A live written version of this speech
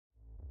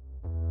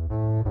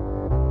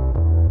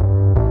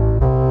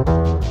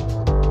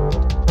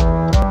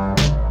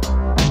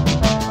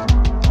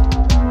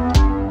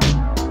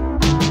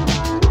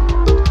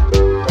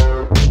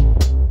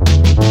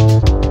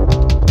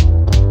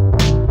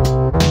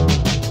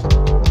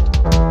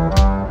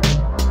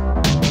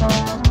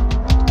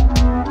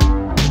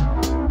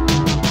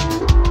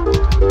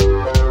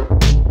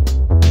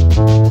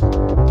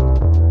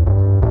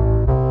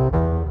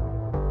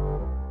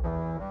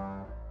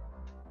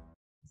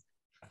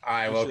All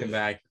right, welcome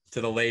back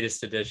to the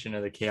latest edition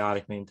of the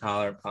Chaotically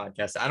Intolerant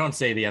podcast. I don't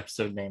say the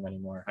episode name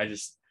anymore.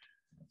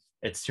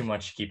 It's too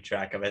much to keep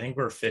track of. I think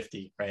we're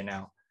 50 right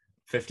now.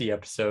 50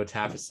 episodes,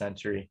 half a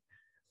century.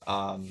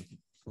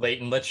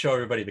 Lleyton, let's show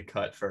everybody the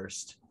cut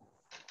first.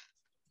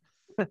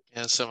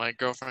 Yeah, so my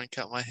girlfriend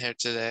cut my hair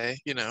today.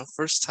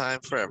 First time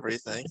for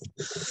everything.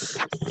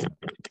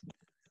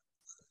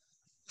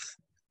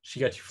 She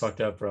got you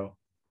fucked up, bro.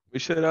 We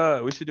should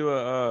do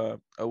a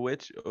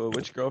which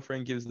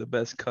girlfriend gives the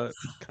best cut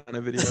kind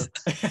of video.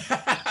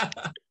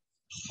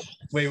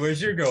 Wait,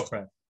 where's your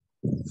girlfriend?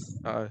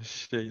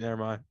 Shit, never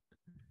mind.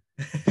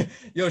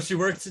 Yo, she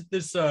works at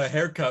this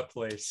haircut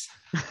place.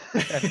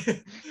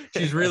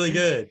 She's really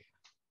good.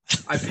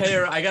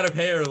 I gotta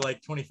pay her like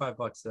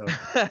 $25 though.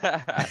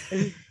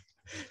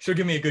 She'll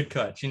give me a good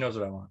cut. She knows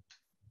what I want.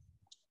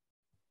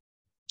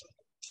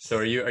 So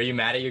are you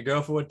mad at your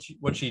girl for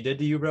what she did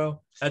to you, bro?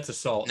 That's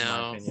assault in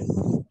my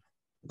opinion.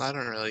 I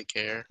don't really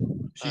care.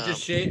 She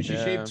just shaved. She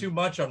shaved too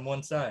much on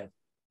one side.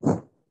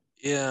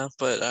 Yeah,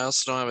 but I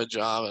also don't have a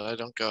job and I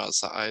don't go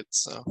outside,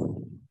 so.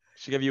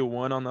 She gave you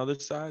one on the other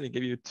side and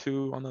gave you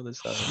two on the other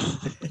side.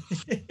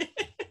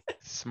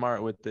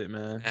 Smart with it,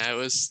 man. Yeah, it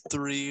was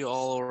 3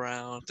 all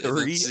around. 3? And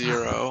then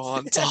 0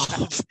 on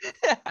top.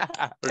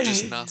 Or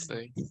just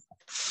nothing.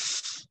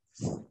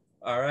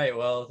 All right,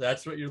 well,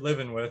 that's what you're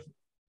living with.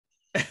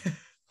 I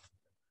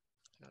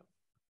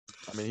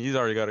mean, he's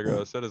already got to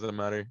go, so it doesn't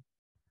matter.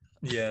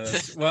 Yeah,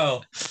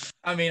 well,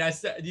 I mean, I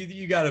said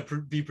you got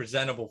to be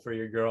presentable for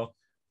your girl.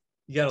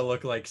 You got to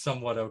look like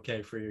somewhat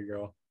okay for your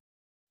girl.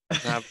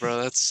 Nah,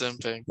 bro, that's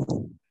simping.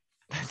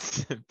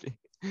 That's simping.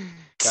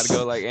 Got to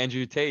go like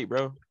Andrew Tate,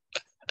 bro.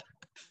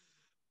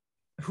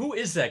 Who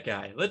is that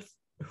guy?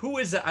 Who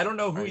is that? I don't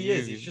know who he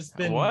is. He's just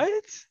been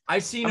what?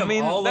 I've seen him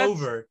all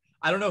over.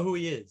 I don't know who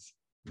he is.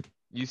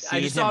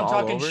 I just saw him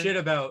talking shit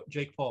about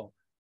Jake Paul.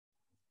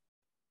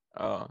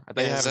 Oh, I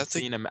thought you haven't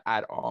seen him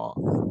at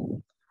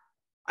all.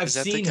 I've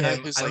seen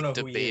him. Who's I don't like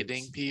know who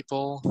debating he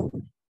people.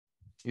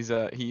 He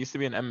used to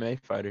be an MMA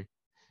fighter.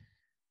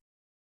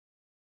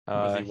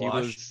 Was he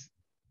washed?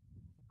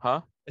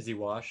 Huh? Is he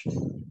washed?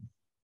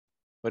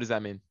 What does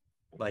that mean?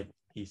 Like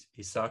he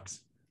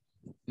sucks?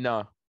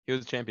 No, he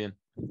was a champion.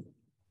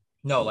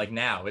 No, like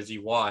now, is he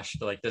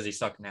washed? Like, does he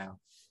suck now?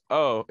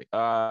 Oh,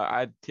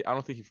 I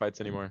don't think he fights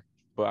anymore,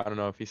 but I don't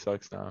know if he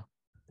sucks now.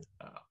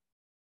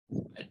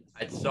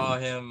 I saw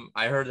him.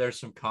 I heard there's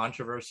some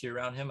controversy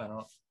around him.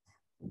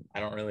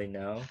 I don't really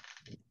know.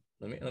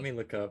 Let me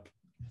look up.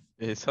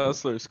 His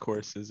hustler's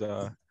course is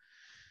a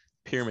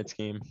pyramid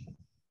scheme.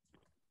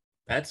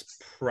 That's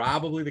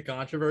probably the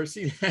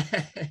controversy.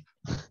 It's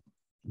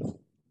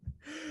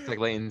like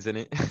Lleyton's in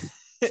it.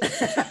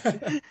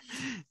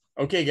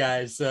 Okay,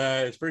 guys.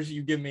 First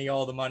you give me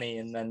all the money,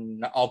 and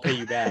then I'll pay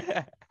you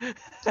back.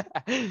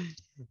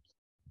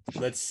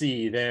 Let's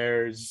see.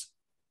 There's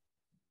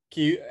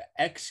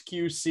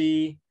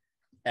XQC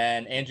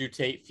and Andrew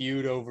Tate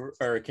feud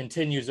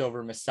continues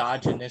over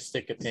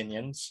misogynistic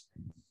opinions.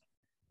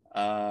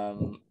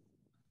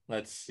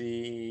 Let's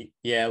see.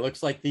 Yeah, it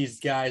looks like these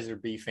guys are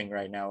beefing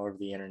right now over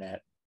the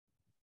internet.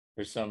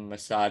 There's some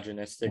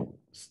misogynistic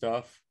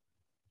stuff.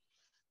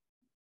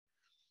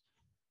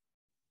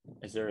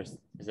 Is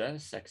that a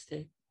sex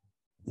tape?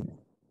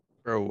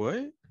 Bro,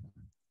 what?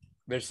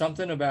 There's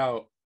something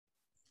about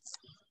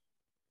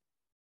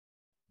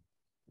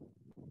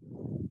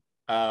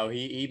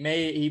he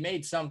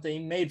made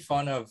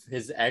fun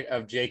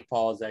of Jake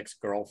Paul's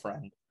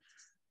ex-girlfriend,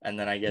 and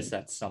then I guess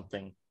that's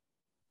something.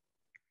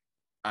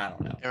 I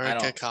don't know.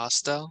 Erica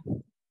Costa.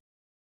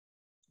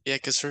 Yeah,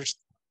 because her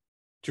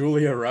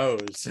Julia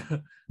Rose,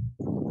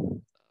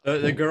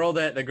 the girl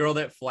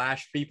that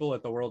flashed people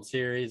at the World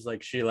Series,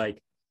 like she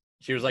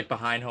was like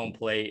behind home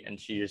plate and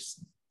she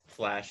just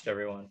flashed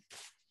everyone.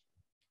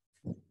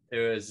 It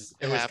was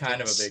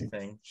kind of a big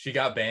thing. She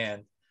got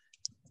banned.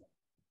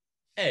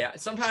 Hey,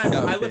 sometimes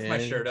I lift my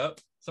shirt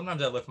up.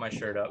 Sometimes I lift my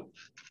shirt up.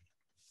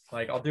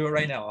 Like, I'll do it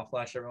right now. I'll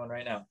flash everyone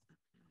right now.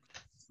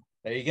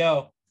 There you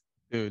go.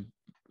 Dude.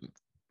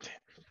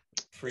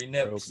 Free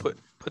nips. Bro,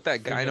 put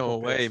that gyno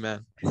away,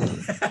 man.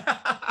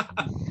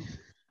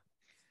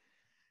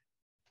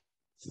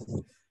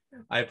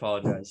 I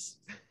apologize.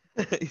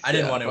 I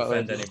didn't want to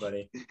offend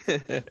anybody.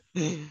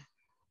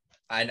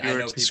 I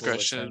know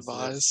discretion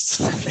advised.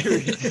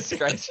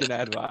 Discretion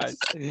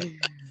advised.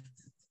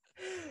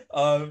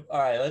 All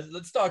right,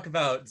 let's talk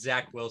about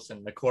Zach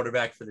Wilson, the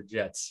quarterback for the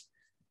Jets.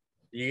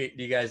 Do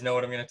you guys know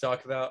what I'm going to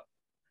talk about?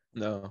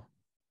 No.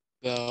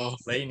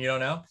 Lleyton, you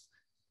don't know?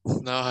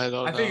 No, I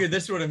don't know. I figured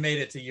this would have made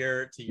it to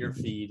your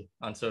feed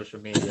on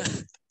social media.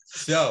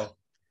 So,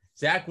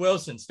 Zach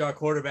Wilson, star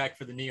quarterback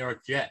for the New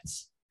York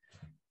Jets,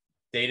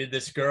 dated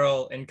this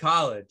girl in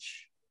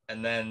college,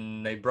 and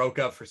then they broke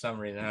up for some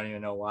reason. I don't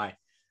even know why.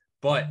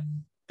 But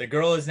the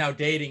girl is now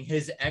dating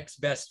his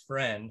ex-best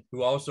friend,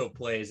 who also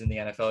plays in the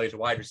NFL. He's a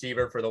wide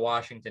receiver for the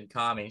Washington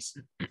Commies.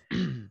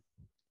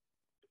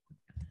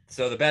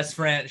 So the best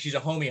friend, she's a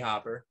homie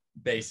hopper,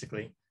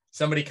 basically.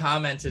 Somebody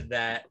commented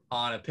that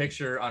on a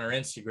picture on her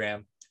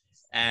Instagram,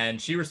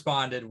 And she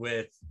responded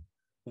with,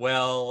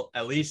 well,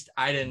 at least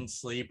I didn't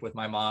sleep with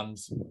my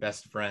mom's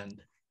best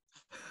friend.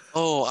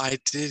 Oh, I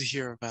did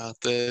hear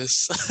about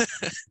this.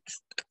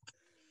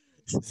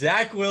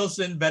 Zach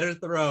Wilson better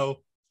throw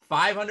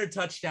 500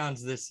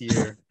 touchdowns this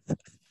year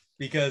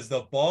because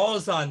the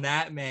ball's on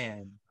that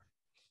man.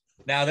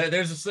 Now,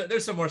 there's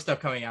some more stuff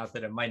coming out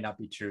that it might not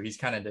be true. He's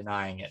kind of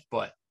denying it,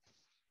 but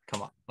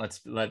come on.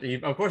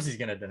 Of course he's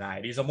going to deny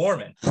it. He's a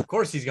Mormon. Of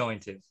course he's going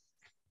to.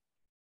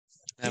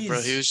 Yeah,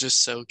 bro, he was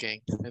just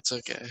soaking. It's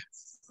okay.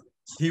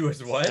 He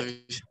was what?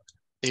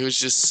 He was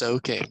just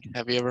soaking.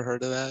 Have you ever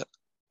heard of that?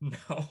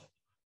 No.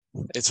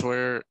 It's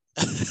where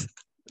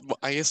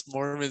I guess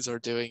Mormons are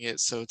doing it,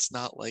 so it's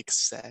not like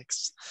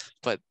sex,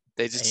 but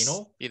they just,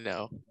 anal?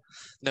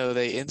 No,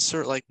 they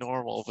insert like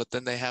normal, but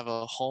then they have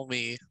a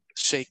homie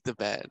shake the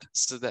bed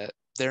so that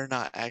they're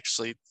not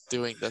actually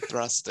doing the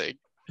thrusting.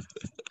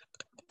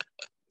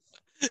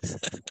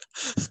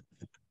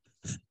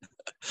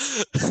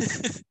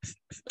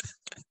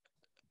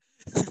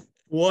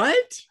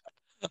 What?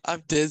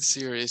 I'm dead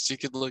serious. You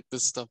can look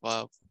this stuff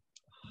up.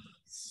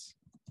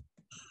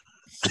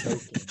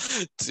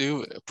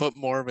 Dude, put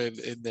Mormon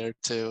in there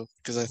too,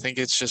 because I think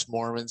it's just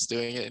Mormons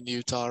doing it in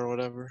Utah or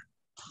whatever.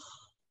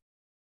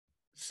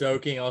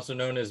 Soaking, also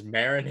known as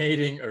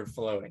marinating or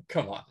flowing.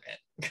 Come on, man.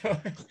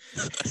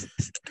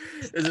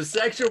 There's a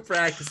sexual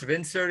practice of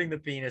inserting the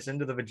penis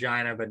into the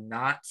vagina, but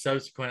not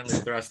subsequently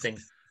thrusting.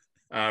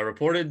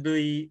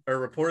 Reportedly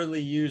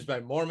used by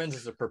Mormons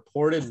as a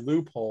purported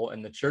loophole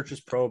in the church's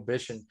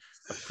prohibition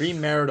of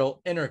premarital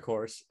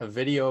intercourse. A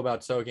video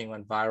about soaking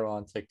went viral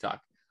on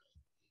TikTok.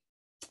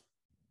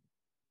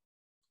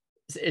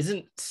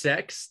 Isn't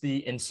sex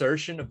the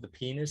insertion of the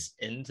penis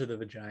into the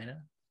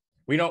vagina?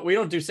 We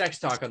don't do sex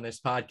talk on this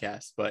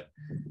podcast, but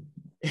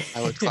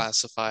I would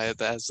classify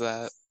it as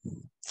that.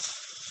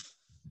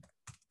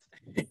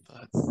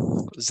 But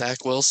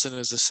Zach Wilson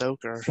is a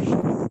soaker.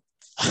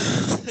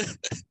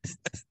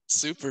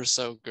 Super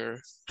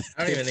soaker.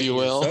 I don't even think he's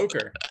a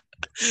soaker.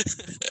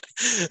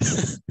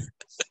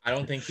 I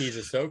don't think he's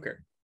a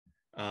soaker.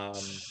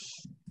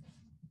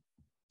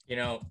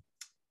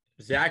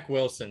 Zach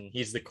Wilson,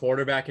 he's the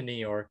quarterback in New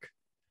York.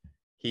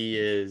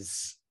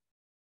 He's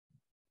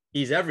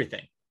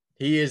everything.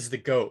 He is the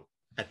GOAT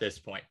at this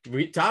point.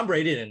 Tom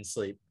Brady didn't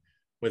sleep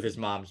with his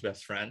mom's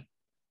best friend.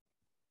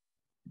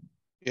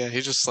 Yeah,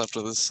 he just slept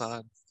with his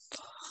son.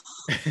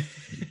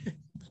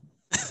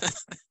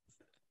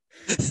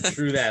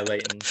 True that,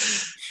 Lleyton.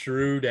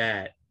 True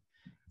that.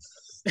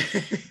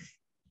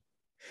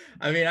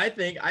 I mean, I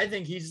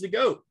think he's the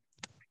GOAT.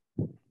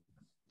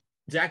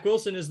 Zach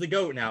Wilson is the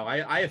GOAT now.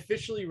 I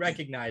officially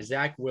recognize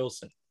Zach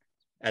Wilson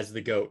as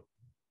the GOAT.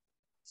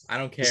 I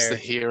don't care. He's the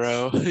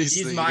hero.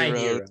 He's my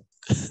hero.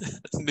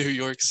 New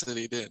York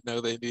City didn't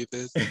know they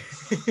needed.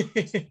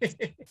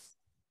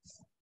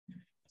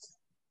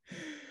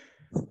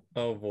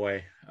 Oh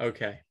boy.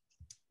 Okay.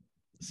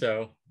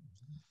 So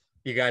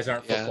you guys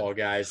aren't football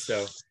guys,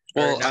 so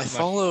well, I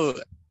follow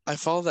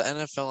the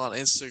NFL on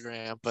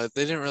Instagram, but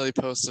they didn't really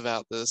post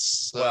about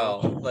this. So.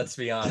 Well, let's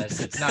be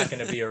honest, it's not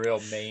going to be a real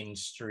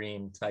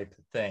mainstream type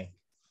of thing.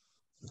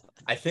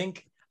 I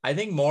think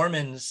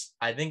Mormons,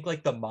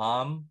 like the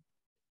mom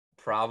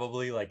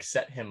probably like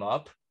set him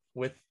up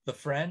with the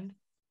friend.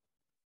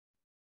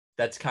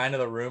 That's kind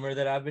of the rumor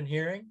that I've been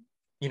hearing.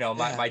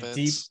 My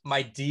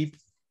deep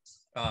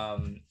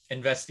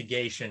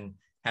investigation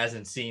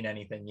hasn't seen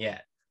anything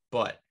yet,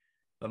 but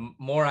the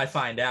more I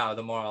find out,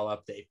 the more I'll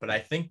update. But I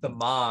think the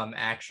mom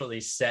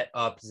actually set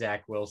up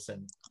Zach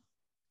Wilson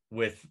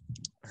with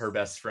her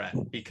best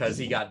friend because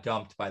he got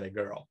dumped by the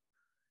girl.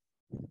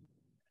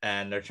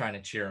 And they're trying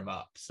to cheer him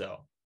up.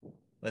 So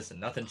listen,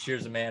 nothing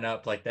cheers a man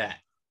up like that.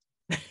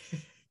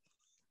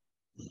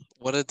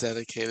 What a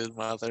dedicated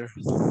mother.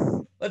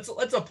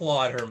 Let's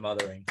applaud her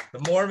mothering. The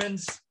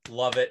Mormons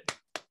love it.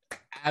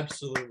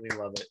 Absolutely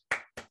love it.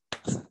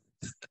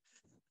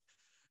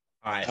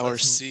 All right. Our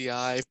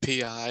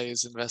CIPI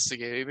is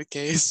investigating the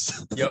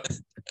case. Yep.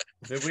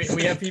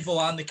 We have people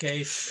on the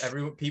case.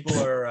 People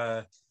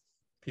are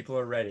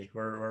ready.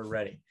 We're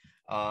ready.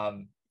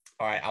 All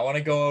right. I want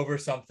to go over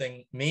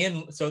something.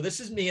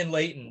 This is me and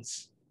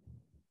Lleyton's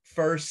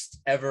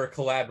first ever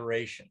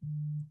collaboration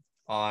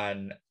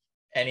on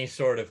any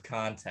sort of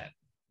content.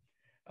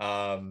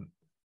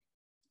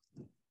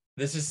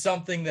 This is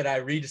something that I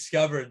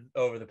rediscovered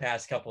over the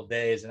past couple of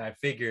days, and I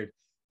figured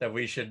that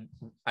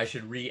I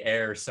should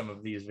re-air some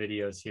of these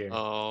videos here.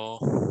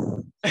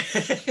 Oh,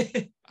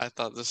 I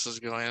thought this was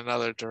going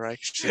another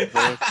direction,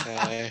 but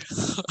okay.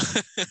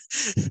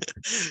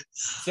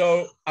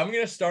 So I'm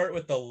gonna start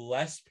with the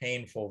less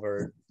painful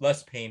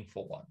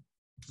one.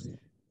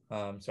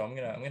 So I'm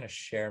gonna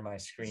share my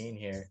screen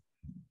here,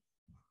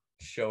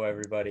 show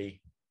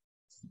everybody.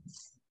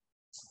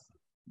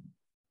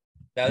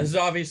 Now this is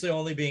obviously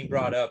only being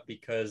brought up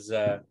because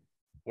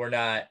we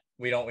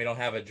don't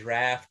have a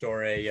draft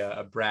or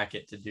a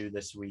bracket to do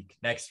this week.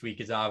 Next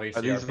week is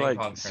obviously are these our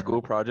like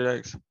school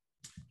projects?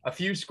 A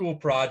few school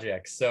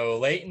projects. So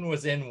Lleyton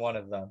was in one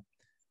of them.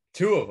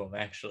 Two of them,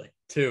 actually.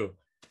 Two.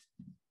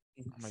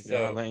 Oh my So-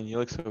 god, Lane, you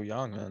look so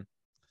young, man.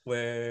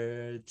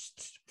 Where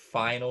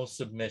final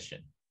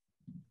submission.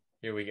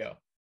 Here we go.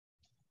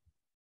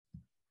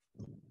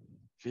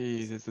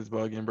 Jeez, this is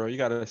bugging, bro. You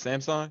got a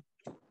Samsung?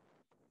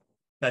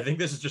 I think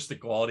this is just the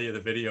quality of the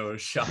video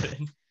is shot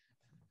in.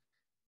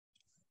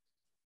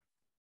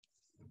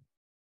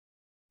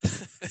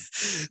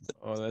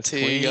 Oh, that's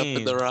Teeing up in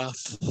clean. the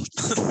rough.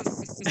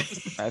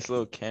 Nice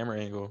little camera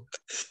angle.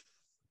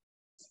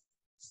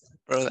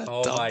 Bro, that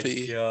Oh my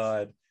dumpy.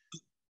 god.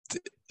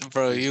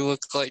 Bro, you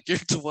look like you're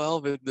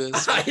 12 in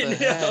this. What the I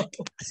heck?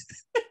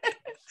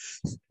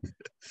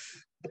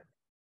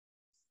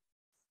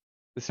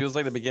 This feels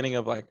like the beginning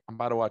of like I'm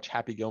about to watch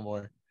Happy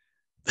Gilmore.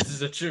 This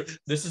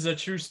is a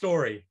true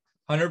story.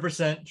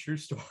 100% true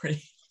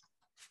story.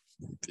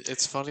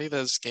 It's funny that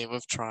it's Game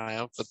of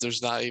Triumph, but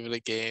there's not even a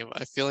game.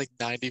 I feel like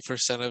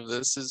 90% of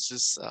this is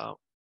just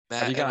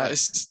Matt you and got-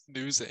 I's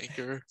news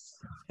anchor.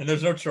 And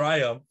there's no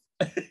triumph.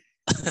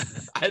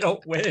 I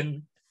don't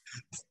win.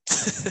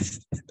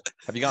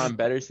 Have you gotten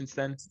better since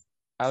then,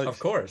 Alex? Of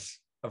course.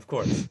 Of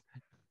course.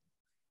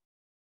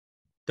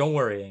 Don't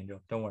worry,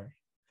 Angel. Don't worry.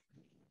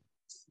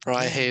 Bro,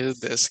 I hated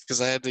this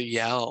because I had to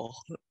yell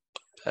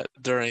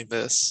during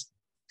this.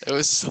 It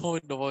was so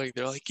annoying.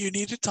 They're like, you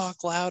need to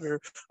talk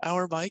louder.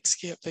 Our mics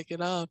can't pick it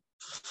up.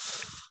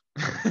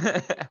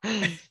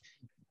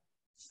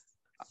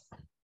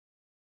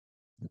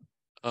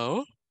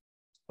 Oh?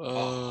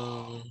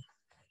 Oh.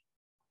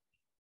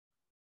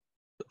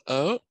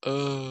 Oh.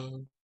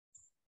 Oh.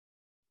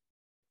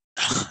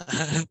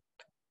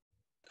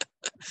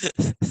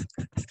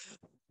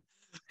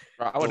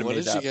 Bro, I would have What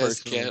made did you that guys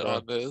personally, get bro.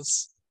 on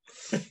this?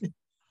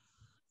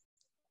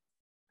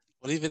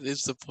 What even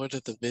is the point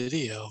of the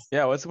video?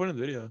 Yeah, what's the point of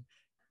the video?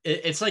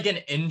 It's like an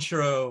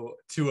intro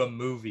to a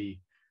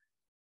movie.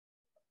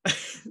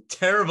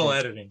 Terrible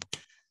editing.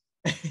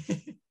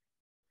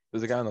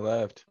 There's a guy on the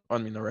left. I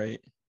mean the right.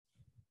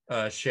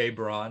 Shea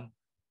Braun.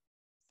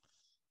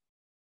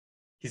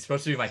 He's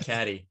supposed to be my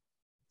caddy.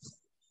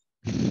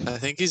 I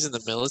think he's in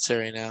the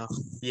military now.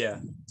 Yeah,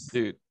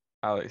 Dude,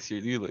 Alex,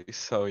 you look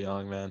so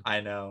young, man.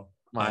 I know.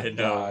 My I know.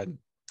 God.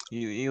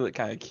 You look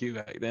kind of cute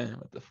back then.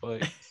 What the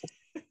fuck?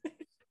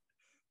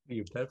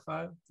 You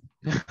pedophile?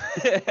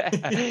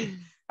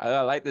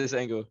 I like this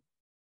angle.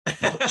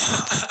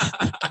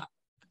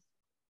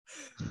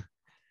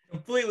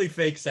 Completely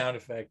fake sound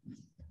effect.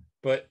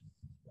 But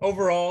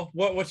overall,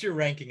 what's your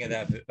ranking of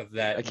that?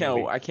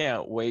 Movie? I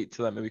can't wait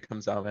till that movie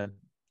comes out, man.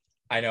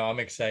 I know, I'm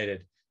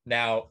excited.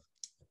 Now,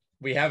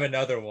 we have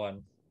another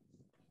one.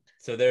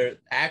 So there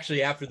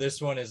actually after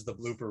this one is the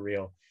blooper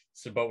reel.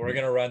 So but we're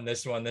gonna run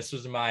this one. This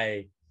was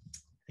I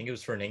think it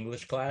was for an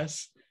English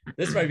class.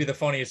 This might be the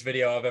funniest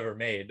video I've ever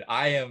made.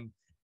 I am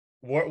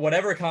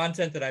whatever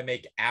content that I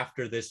make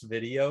after this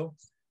video,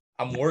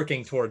 I'm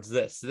working towards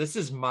this. This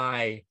is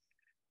my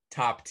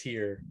top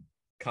tier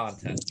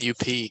content. You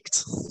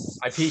peaked.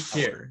 I peaked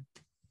here.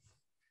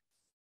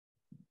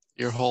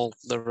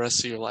 The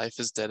rest of your life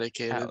is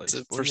dedicated Alex,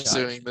 to what do you got?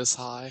 pursuing this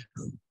high.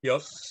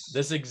 Yep.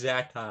 This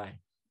exact high.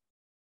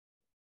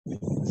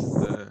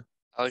 I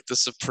like the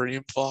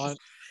Supreme font.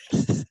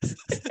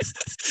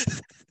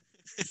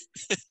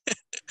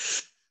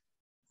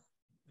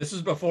 This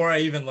is before I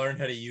even learned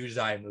how to use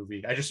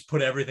iMovie. I just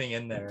put everything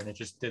in there and it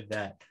just did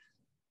that.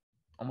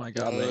 Oh my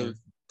God, Uh, man.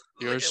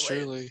 Yours Look at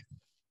Lleyton. truly.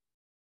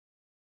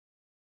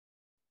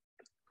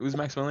 Who's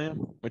Maximilian?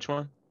 Which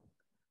one?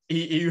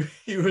 He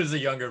was a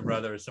younger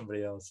brother of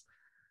somebody else.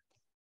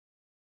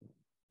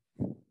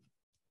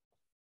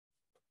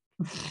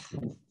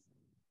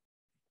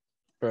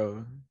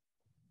 Bro.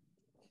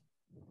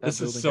 That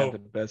This is building so-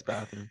 had the best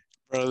bathroom.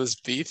 Bro, this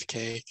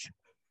beefcake.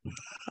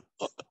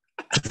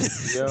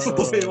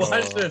 Wait,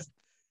 watch this.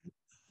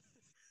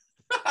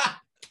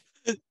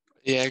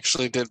 He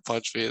actually did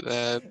punch me in the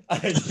head. I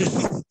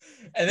did.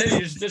 And then he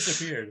just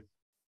disappeared.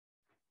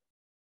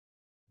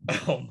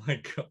 Oh my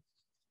god.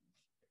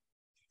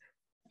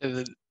 And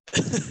then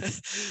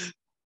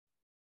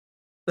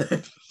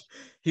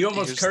He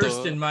almost Here's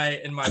cursed the- in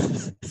my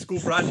school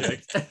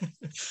project.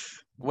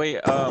 Wait,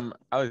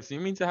 Alex, you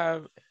mean to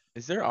have,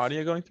 is there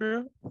audio going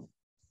through?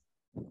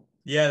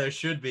 Yeah, there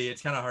should be.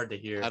 It's kind of hard to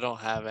hear. I don't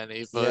have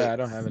any, but Yeah, I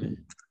don't have any.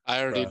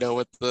 I already Bruh. know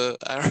what the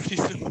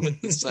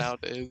sound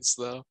is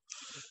though.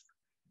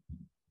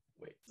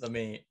 Wait, let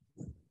me.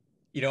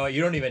 You know what?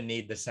 You don't even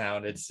need the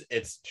sound. It's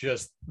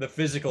just the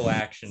physical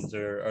actions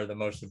are the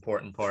most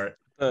important part.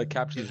 The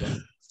captions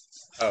on.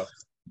 Oh,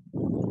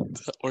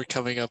 We're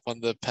coming up on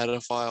the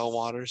pedophile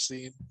water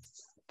scene.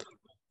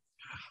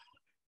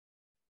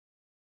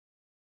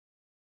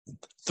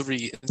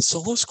 3 in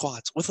solo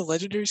squats with a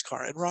legendary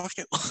scar and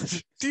rocket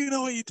launch. Do you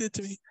know what you did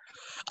to me?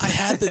 I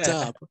had the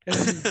dub.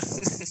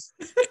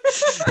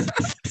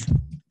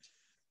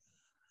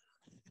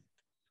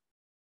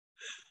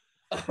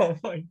 oh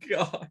my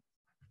god.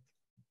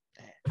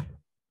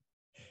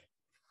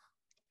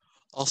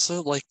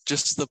 Also, like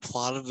just the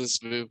plot of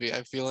this movie,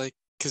 I feel like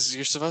because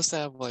you're supposed to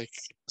have like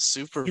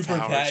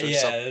superpowers or Yeah,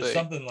 something,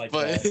 something like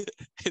but that.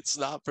 it's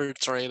not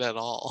portrayed at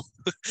all.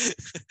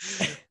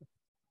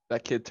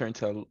 that kid turned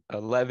to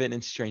 11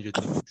 in Stranger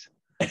Things.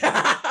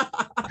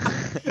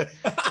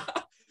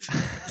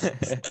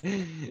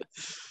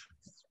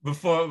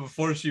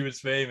 before she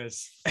was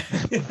famous.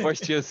 Before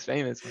she was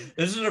famous. Man.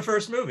 This is her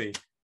first movie.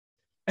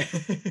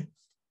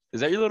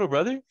 Is that your little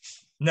brother?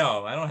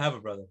 No, I don't have a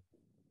brother.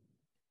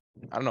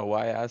 I don't know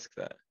why I asked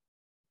that.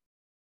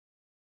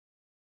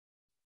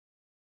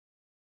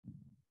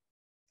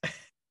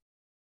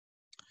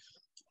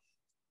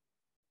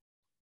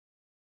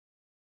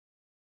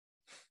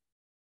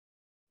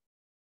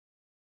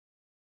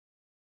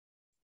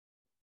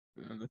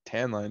 The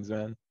tan lines,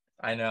 man.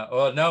 I know.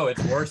 Well, no,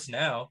 it's worse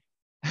now.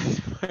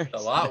 It's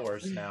a lot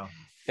worse now.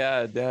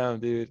 Yeah, damn,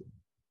 dude.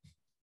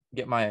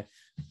 Get my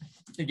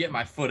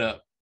foot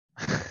up.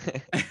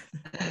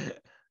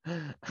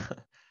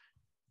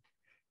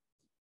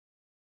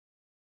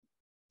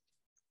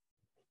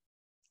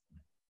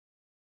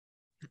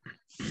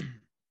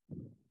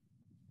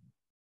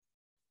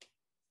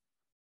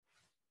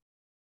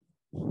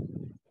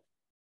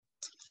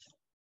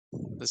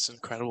 This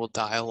incredible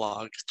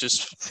dialogue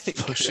just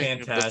pushing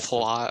the Fantastic.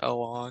 plot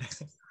along.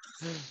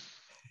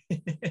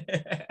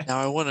 Now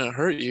I want to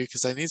hurt you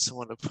because I need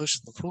someone to push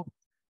in the pool.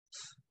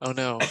 Oh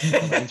no.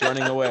 Lane's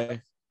running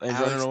away. Lane's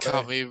running Alex away.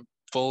 caught me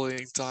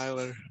bullying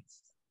Tyler.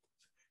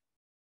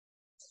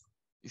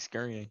 He's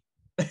scurrying.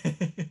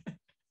 It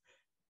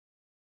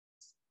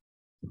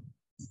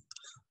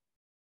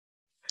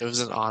was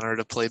an honor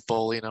to play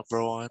bully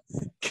 #1.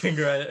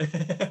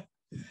 Congrats.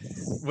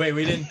 Wait,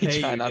 we didn't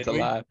pay Try you. not did to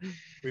we? laugh.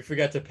 We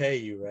forgot to pay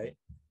you, right?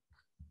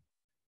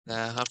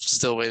 Nah, I'm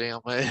still waiting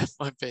on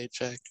my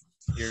paycheck.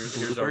 Here's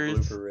our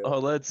Bloopers? blooper reel. Oh,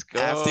 let's go.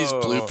 Half these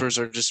bloopers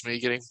are just me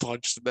getting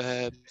punched in the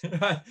head.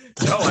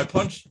 No, I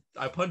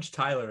punched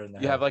Tyler in the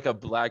You head. have like a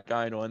black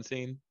guy in one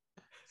scene.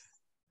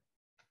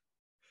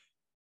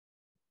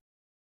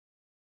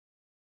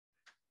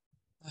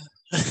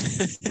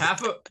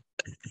 half of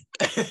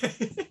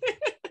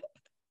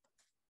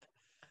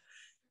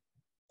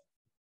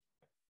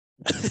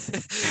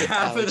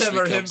half of Alex them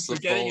are him becomes the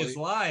forgetting bully. his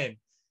line.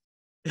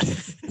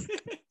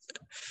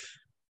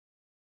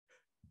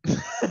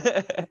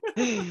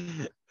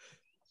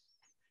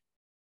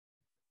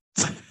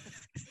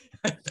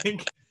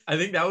 I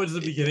think that was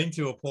the beginning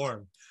to a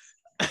porn.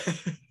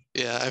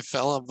 Yeah, I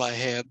fell on my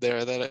hand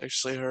there. That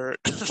actually hurt.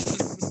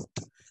 Does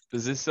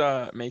this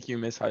make you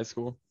miss high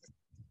school?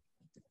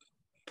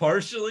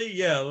 Partially,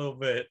 yeah, a little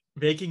bit.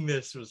 Making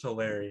this was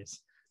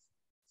hilarious.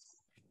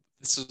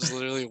 This was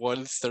literally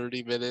one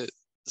 30-minute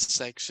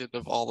section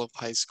of all of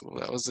high school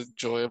that was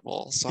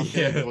enjoyable. So I'm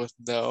gonna go with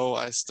no.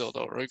 I still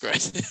don't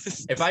regret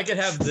it. If I could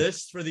have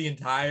this for the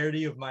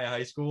entirety of my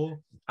high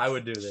school, I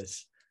would do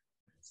this.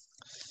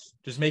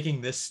 Just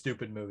making this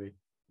stupid movie.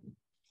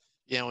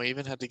 Yeah, we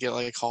even had to get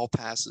like hall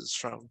passes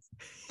from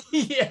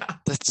Yeah.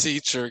 the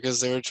teacher because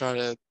they were trying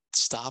to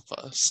stop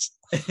us.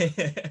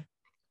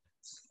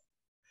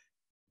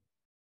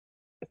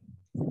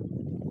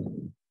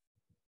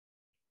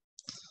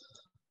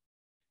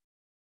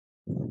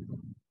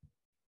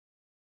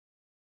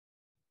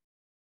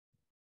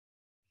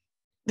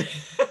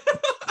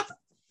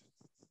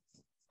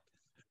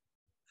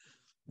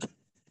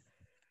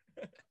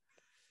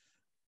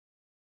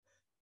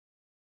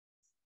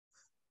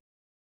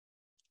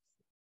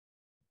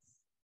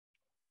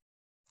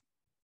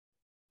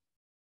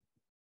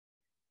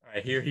 All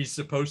right, here he's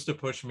supposed to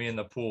push me in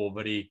the pool,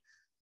 but he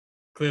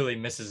clearly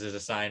misses his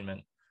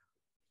assignment.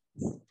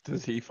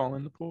 Does he fall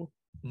in the pool?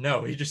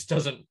 No, he just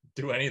doesn't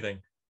do anything.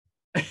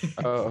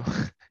 Oh.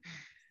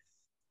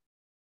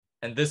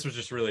 And this was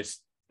just really,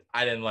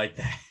 I didn't like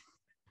that.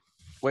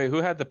 Wait, who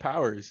had the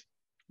powers?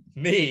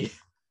 Me.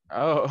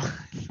 Oh.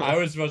 I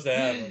was supposed to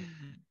have them.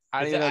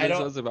 I didn't know this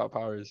was about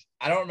powers.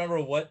 I don't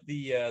remember what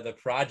the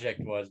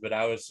project was, but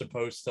I was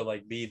supposed to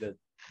like be the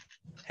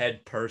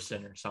head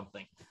person or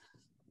something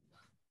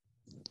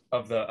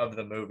of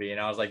the movie,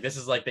 and I was like, this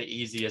is like the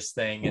easiest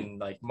thing, and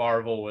like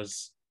Marvel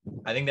was,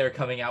 I think they were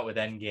coming out with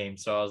Endgame,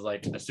 so I was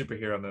like, a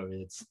superhero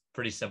movie, it's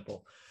pretty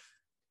simple.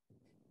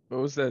 What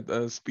was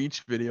that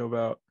speech video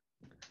about?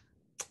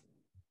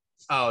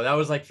 Oh, that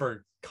was like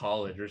for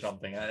college or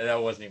something.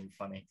 That wasn't even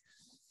funny.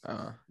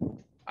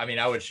 I mean,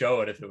 I would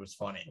show it if it was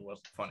funny. It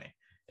wasn't funny.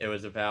 It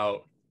was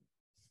about,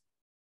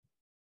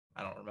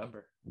 I don't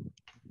remember.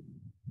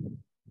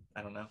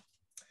 I don't know.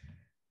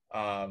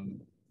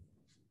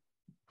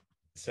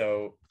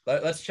 So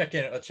let's check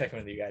in. Let's check in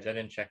with you guys. I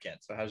didn't check in.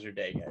 So how's your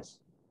day, guys?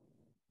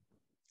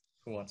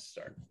 Who wants to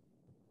start?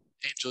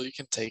 Angel, you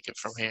can take it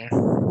from here.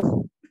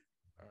 All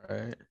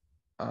right.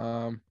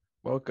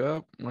 Woke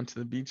up, went to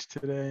the beach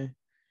today,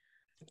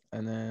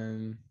 and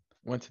then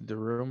went to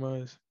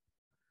Daruma's,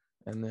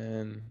 and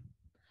then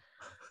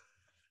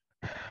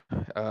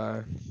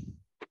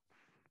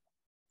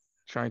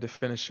trying to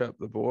finish up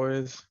The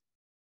Boys.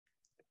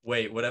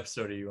 Wait, what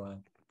episode are you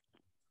on?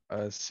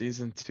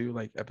 Season 2,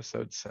 like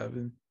episode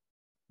 7.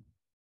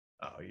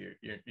 Oh,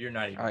 you're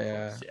not even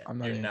Yeah, close yet. I'm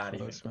not You're even not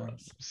close, even man.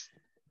 close.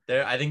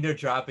 I think they're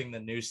dropping the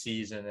new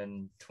season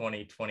in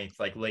 2020,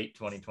 like late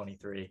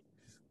 2023.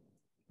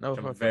 No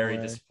I'm fucking very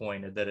way.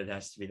 disappointed that it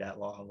has to be that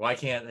long. Why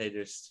can't they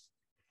just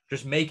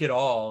make it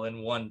all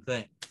in one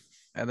thing?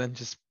 And then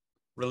just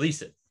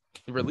Release it.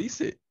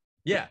 release it.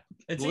 Yeah,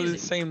 it's Literally easy.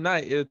 the same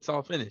night. It's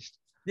all finished.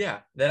 Yeah,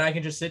 then I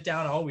can just sit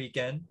down all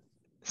weekend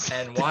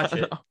and watch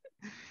it.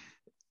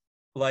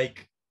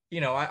 Like,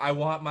 I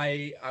want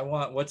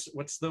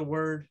what's the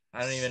word?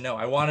 I don't even know.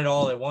 I want it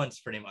all at once,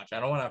 pretty much. I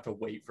don't want to have to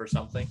wait for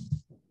something.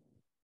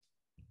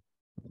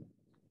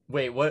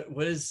 Wait, what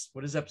is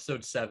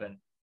episode 7?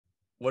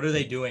 What are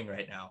they doing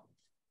right now?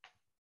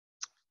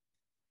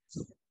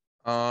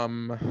 I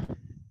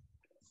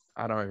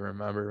don't even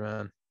remember,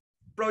 man.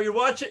 Bro, you're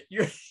watching.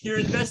 You're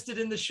invested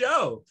in the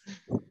show.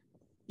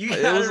 You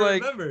It gotta was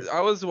like remember. I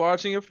was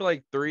watching it for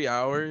like 3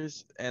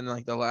 hours, and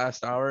like the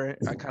last hour,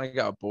 I kind of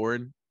got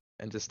bored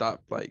and just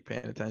stopped like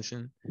paying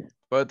attention.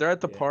 But they're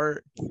at the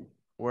part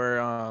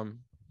where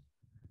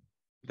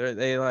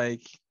they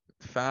like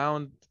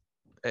found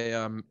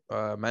a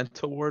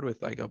mental ward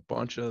with like a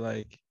bunch of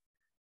like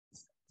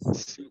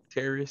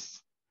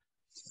terrorists.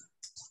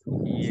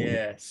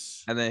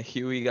 Yes. And then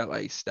Huey got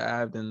like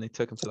stabbed, and they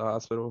took him to the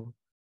hospital.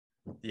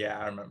 Yeah,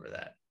 I remember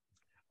that.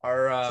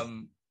 Are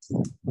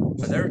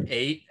there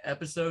 8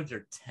 episodes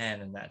or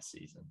 10 in that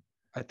season?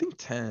 I think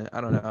 10.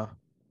 I don't know.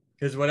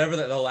 Because whatever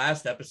the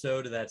last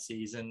episode of that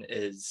season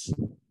is,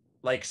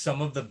 like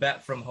some of the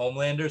from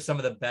Homelander, some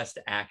of the best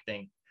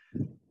acting.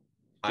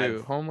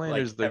 Dude,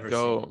 Homelander's the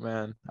GOAT,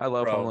 man. I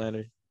love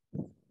Homelander.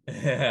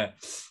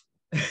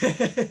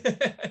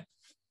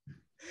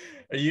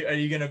 Are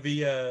you gonna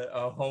be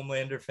a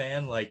Homelander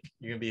fan? Like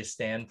you're gonna be a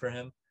stan for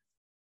him?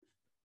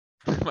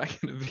 Am I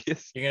gonna be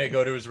You're gonna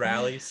go to his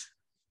rallies?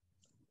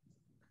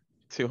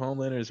 To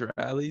Homelander's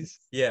rallies?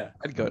 Yeah.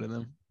 I'd go to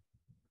them.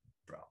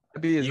 Bro.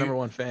 I'd be his number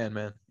 1 fan,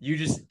 man. You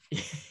just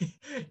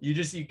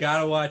you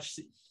gotta watch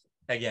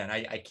again.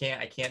 I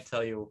can't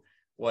tell you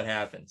what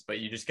happens, but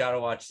you just gotta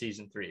watch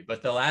season 3.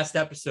 But the last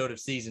episode of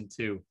season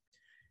 2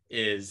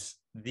 is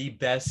the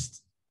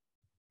best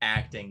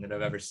acting that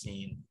I've ever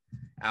seen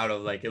out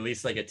of like at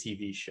least like a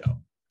TV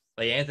show.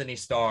 Like Anthony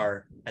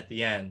Starr at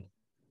the end.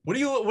 What are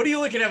you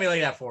looking at me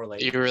like that for?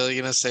 Like you're really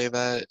gonna say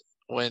that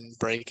when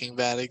Breaking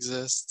Bad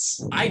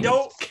exists? I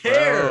don't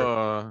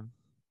care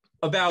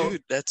about.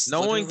 Dude, that's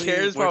no one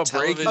cares where about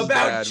Breaking about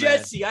Bad,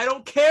 Jesse. Man. I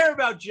don't care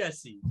about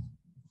Jesse.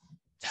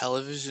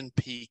 Television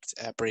peaked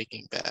at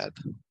Breaking Bad.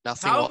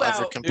 Nothing will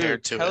ever compare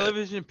to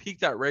television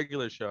peaked at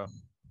regular show.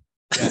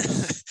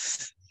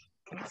 Yes.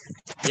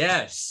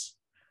 Yes.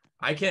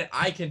 I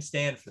can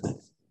stand for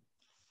this.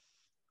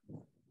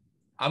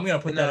 I'm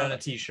gonna put that on a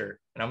t-shirt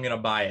and I'm gonna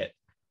buy it.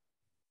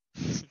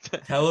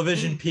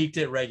 Television peaked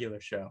at regular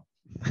show.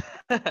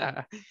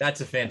 That's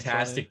a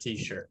fantastic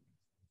t-shirt.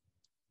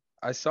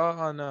 I saw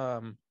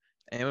on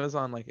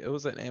Amazon, like it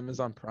was an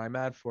Amazon Prime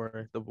ad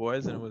for The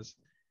Boys, and it was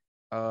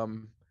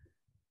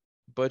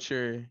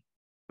Butcher.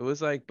 It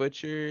was like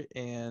Butcher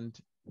and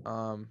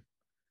Homelander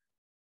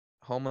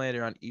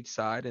on each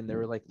side, and they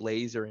were like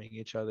lasering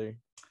each other.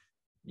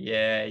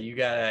 Yeah, you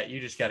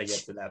just gotta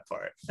get to that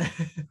part.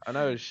 I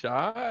know,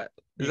 shot.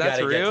 You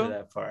gotta real? get to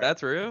that part.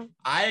 That's real?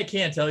 I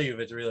can't tell you if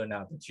it's real or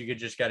not, but you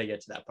just gotta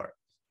get to that part.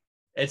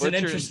 It's an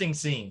interesting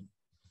scene.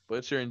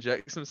 Butcher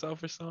injects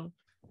himself or something?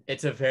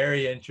 It's a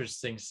very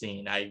interesting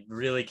scene. I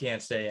really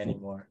can't say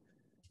anymore.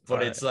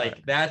 But it's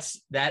like that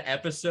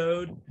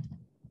episode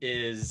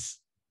is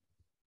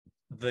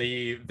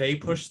they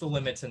push the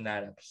limits in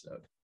that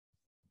episode.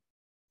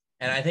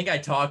 And I think I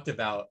talked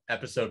about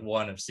episode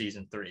 1 of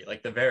season 3,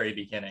 like the very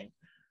beginning,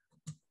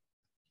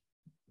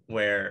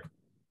 where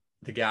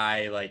the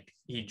guy, like,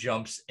 he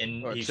jumps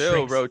in. Bro, he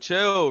chill, shrinks.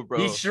 bro.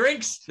 He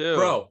shrinks.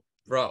 Chill.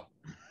 Bro.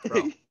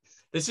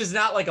 This is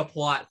not like a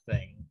plot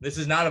thing. This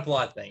is not a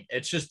plot thing.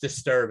 It's just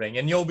disturbing.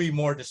 And you'll be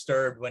more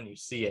disturbed when you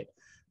see it.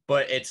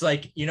 But it's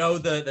like,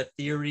 the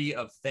theory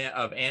of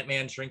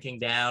Ant-Man shrinking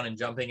down and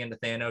jumping into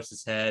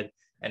Thanos' head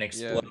and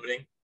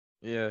exploding.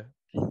 Yeah.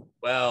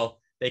 Well,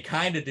 they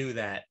kind of do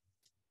that.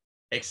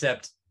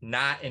 Except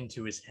not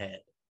into his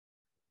head.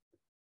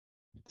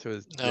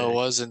 No, it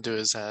was into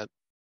his head.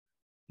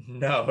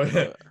 No,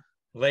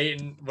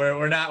 Lleyton,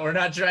 we're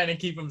not trying to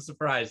keep him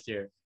surprised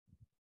here.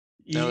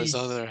 No, his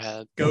other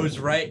head goes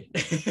right.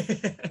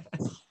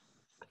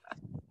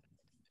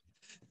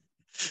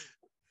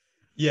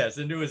 Yes,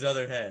 into his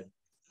other head.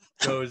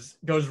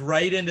 Goes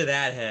right into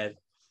that head,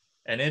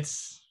 and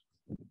it's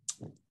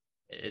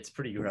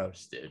pretty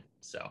gross, dude.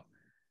 So.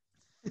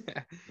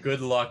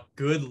 Good luck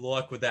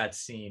with that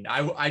scene.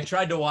 I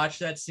tried to watch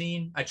that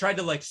scene. I tried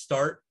to like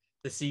start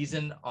the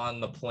season on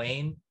the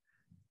plane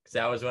because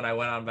that was when I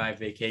went on my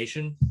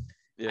vacation.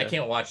 I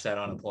can't watch that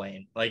on a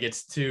plane. Like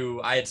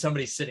I had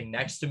somebody sitting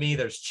next to me.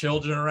 There's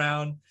children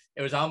around.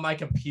 It was on my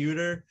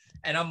computer,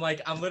 and I'm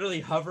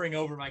literally hovering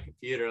over my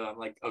computer. I'm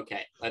like,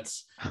 okay,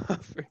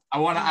 I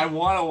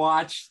want to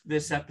watch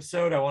this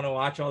episode. I want to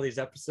watch all these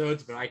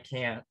episodes, but I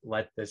can't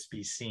let this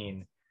be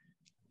seen.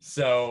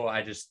 So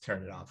I just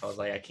turned it off. I was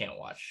like, I can't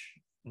watch.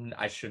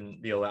 I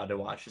shouldn't be allowed to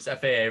watch this.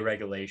 FAA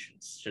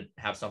regulations should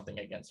have something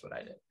against what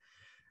I did.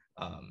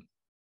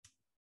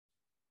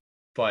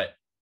 But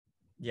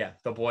Yeah,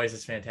 The Boys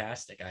is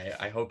fantastic.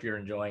 I hope you're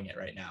enjoying it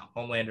right now.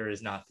 Homelander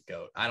is not the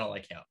GOAT. I don't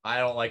like him. I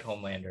don't like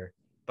Homelander,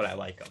 but I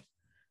like him.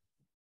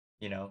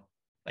 You know,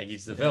 like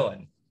he's the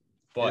villain,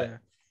 but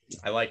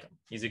I like him.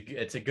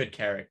 It's a good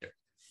character.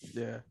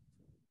 Yeah.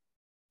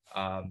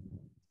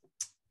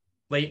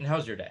 Lleyton,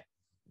 how's your day?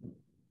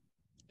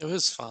 It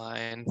was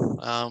fine.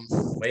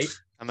 Wait,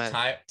 I'm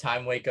at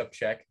time wake up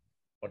check.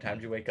 What time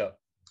did you wake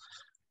up?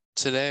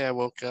 Today I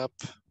woke up.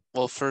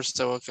 Well, first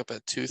I woke up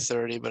at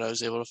 2:30, but I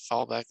was able to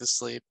fall back to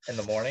sleep. In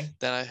the morning?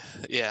 Then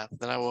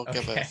I woke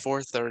up at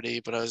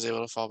 4:30, but I was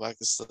able to fall back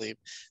to sleep.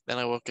 Then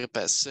I woke up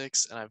at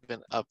 6, and I've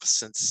been up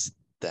since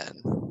then.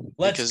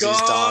 Let's go!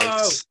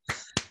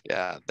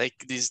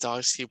 These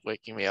dogs keep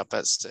waking me up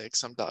at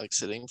 6. I'm dog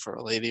sitting for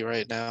a lady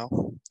right now.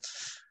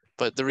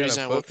 But the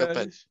reason I woke up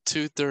at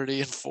 2:30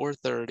 and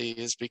 4:30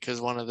 is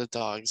because one of the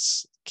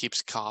dogs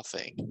keeps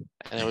coughing,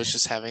 and it was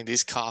just having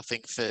these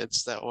coughing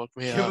fits that woke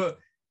me up.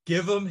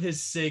 Give him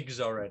his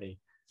cigs already.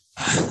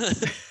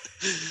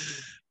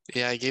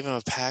 Yeah, I gave him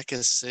a pack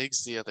of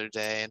cigs the other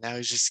day, and now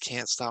he just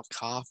can't stop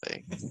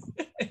coughing.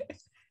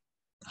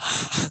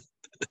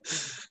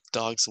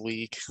 Dog's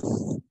weak.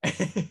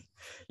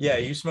 Yeah,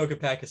 you smoke a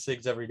pack of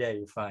cigs every day,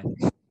 you're fine.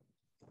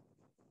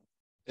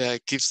 Yeah,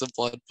 it keeps the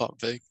blood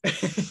pumping.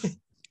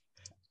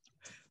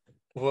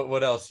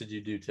 What else did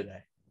you do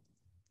today?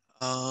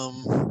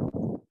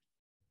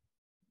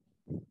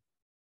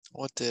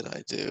 What did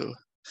I do?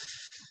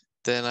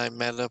 Then I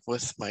met up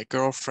with my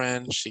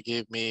girlfriend. She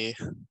gave me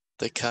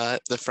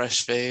the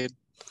fresh fade.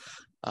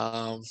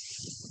 And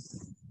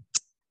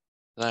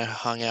I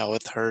hung out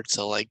with her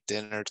till like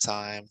dinner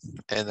time,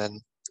 and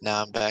then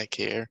now I'm back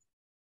here.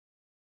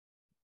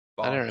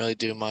 Bonk. I didn't really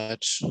do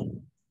much.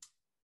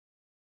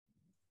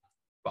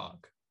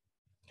 Bonk.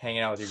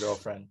 Hanging out with your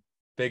girlfriend.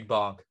 Big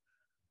bonk.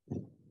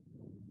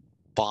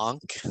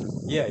 Bonk?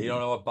 Yeah, you don't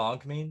know what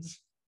bonk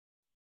means?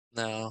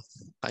 No,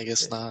 I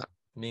guess not.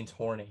 It means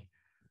horny.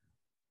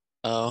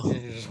 Oh.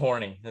 It's just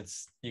horny.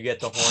 You get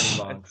the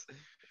horny bonk.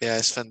 Yeah,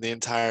 I spent the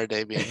entire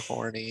day being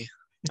horny.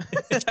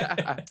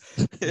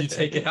 You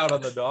take it out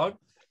on the dog?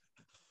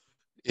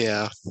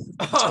 Yeah.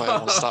 That's why I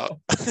won't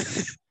stop.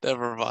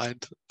 Never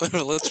mind.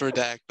 Let's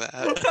redact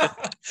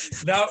that.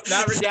 No,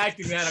 not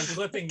redacting that. I'm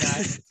clipping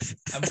that.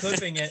 I'm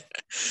clipping it.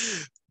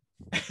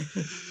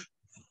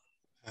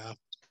 Yeah.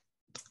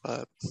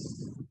 But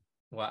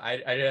well,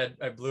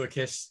 I blew a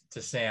kiss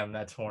to Sam.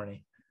 That's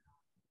horny.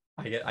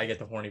 I get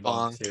the horny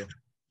bonk too.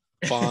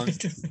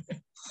 Bonk.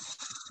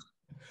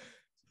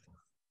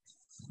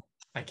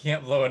 I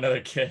can't blow another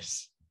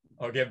kiss.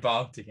 I'll get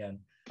bonked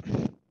again.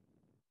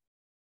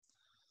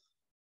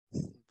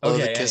 Blow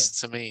the kiss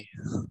to me.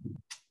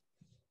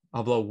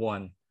 I'll blow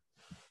one.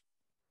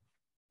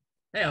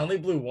 Hey, I only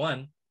blew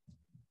one.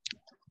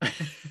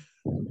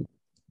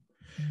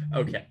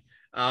 Okay.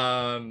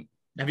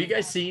 Have you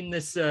guys seen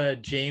this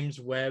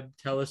James Webb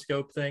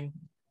Telescope thing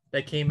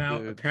that came out?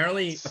 Dude,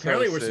 apparently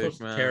we're supposed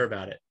to care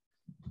about it.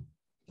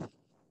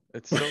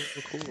 It's so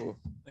cool.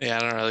 Yeah, I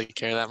don't really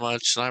care that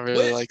much. I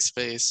really like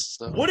space.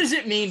 So. What does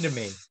it mean to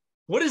me?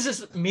 What does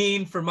this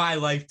mean for my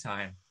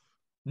lifetime?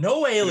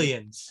 No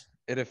aliens.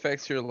 It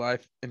affects your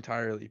life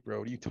entirely, bro.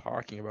 What are you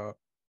talking about?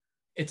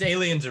 It's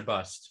aliens or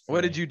bust.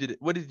 What did you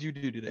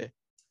do today?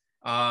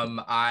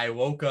 I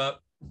woke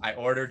up. I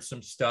ordered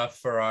some stuff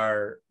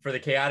for the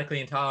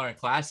Chaotically Intolerant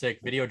Classic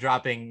video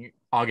dropping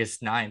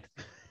August 9th.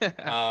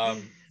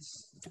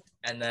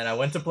 And then I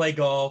went to play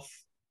golf.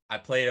 I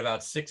played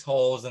about 6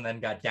 holes and then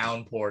got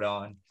downpoured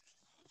on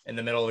in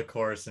the middle of the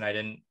course. And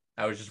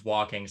I was just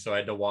walking. So I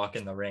had to walk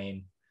in the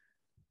rain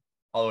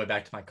all the way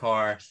back to my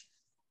car.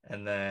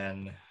 And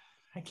then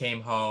I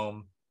came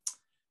home.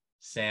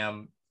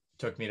 Sam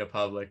took me to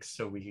Publix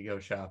so we could go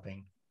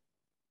shopping.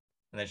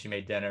 And then she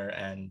made dinner,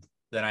 and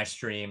then I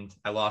streamed.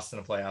 I lost in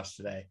the playoffs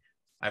today.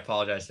 I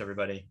apologize to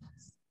everybody.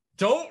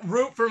 Don't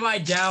root for my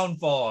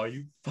downfall,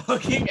 you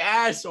fucking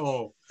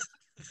asshole.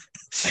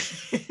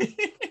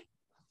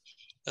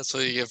 That's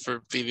what you get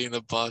for beating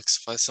the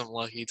Bucks by some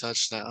lucky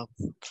touchdown.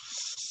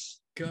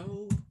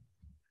 Go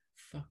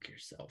fuck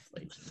yourself,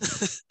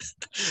 Lleyton.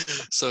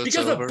 So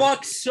because the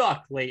Bucks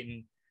suck,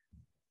 Lleyton.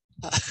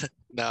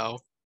 No.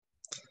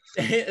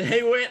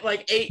 They went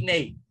like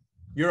 8-8.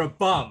 You're a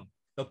bum.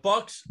 The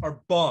Bucks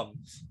are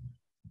bums.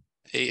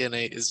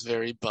 8-8 is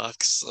very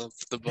Bucks of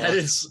the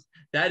Bucks.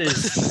 That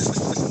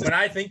is when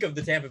I think of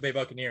the Tampa Bay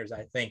Buccaneers,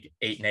 I think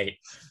 8-8.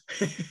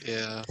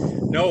 Yeah.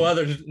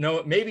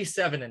 No, maybe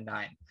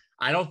 7-9.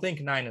 I don't think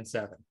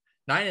 9-7.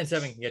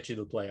 9-7 can get you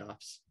the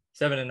playoffs.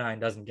 7-9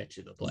 doesn't get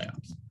you the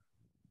playoffs.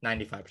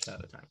 95%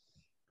 of the time.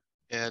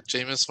 Yeah,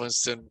 Jameis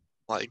Winston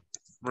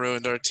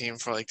ruined our team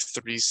for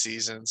 3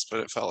 seasons, but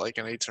it felt like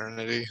an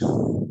eternity.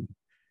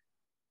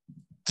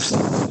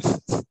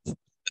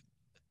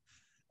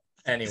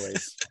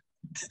 Anyways.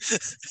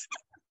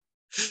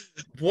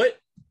 What?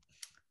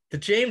 The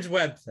James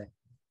Webb thing.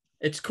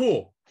 It's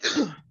cool.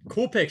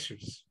 Cool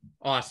pictures.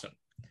 Awesome.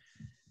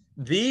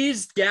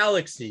 These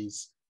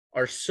galaxies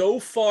are so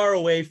far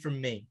away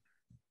from me.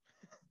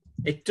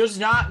 It does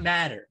not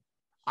matter.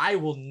 I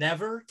will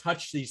never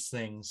touch these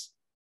things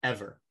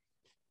ever.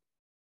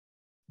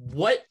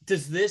 What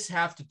does this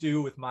have to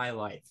do with my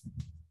life?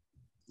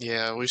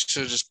 Yeah, we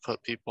should have just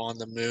put people on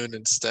the moon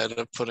instead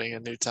of putting a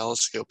new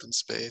telescope in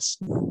space.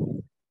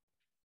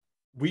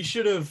 We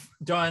should have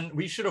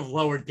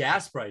lowered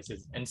gas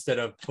prices instead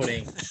of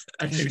putting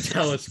a new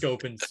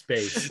telescope in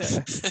space.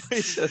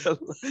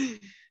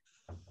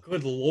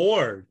 Good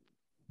Lord.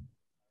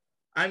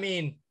 I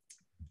mean,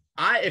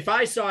 if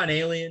I saw an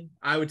alien,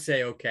 I would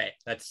say, okay,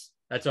 that's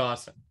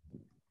awesome.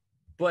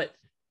 But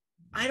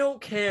I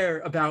don't care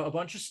about a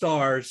bunch of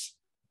stars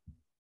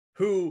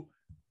who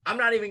I'm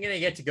not even going to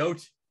get to go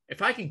to.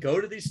 If I can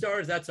go to these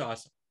stars, that's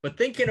awesome. But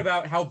thinking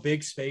about how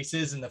big space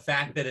is and the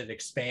fact that it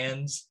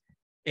expands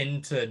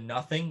into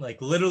nothing,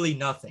 like literally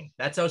nothing.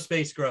 That's how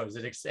space grows.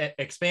 It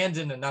expands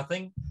into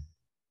nothing.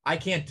 I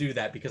can't do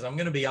that because I'm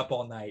going to be up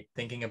all night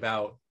thinking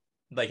about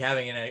like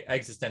having an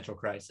existential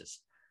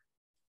crisis.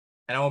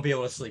 And I won't be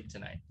able to sleep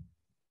tonight.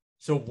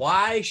 So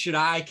why should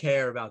I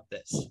care about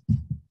this?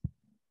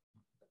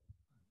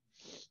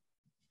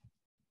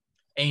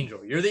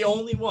 Angel, you're the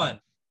only one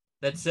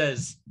that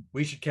says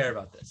we should care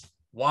about this.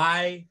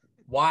 Why?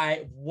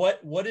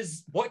 What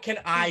can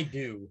I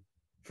do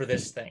for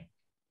this thing?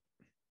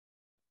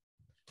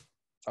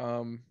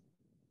 You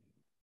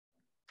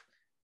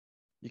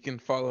can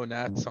follow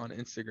Nats on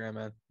Instagram,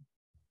 man.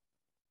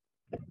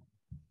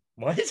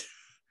 What?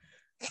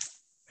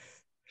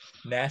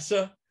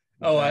 NASA?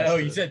 Oh,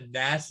 NASA. You said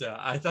NASA.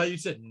 I thought you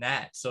said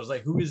Nats. So I was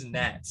like, who is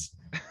Nats?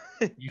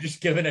 You just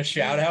giving a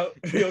shout out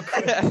real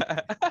quick?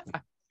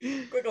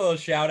 Quick little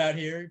shout out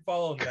here.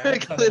 Follow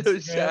Nats on little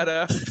Instagram. shout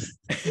out.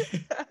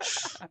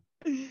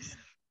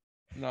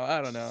 No,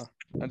 I don't know.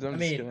 I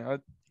don't.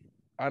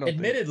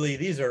 Admittedly,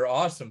 these are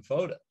awesome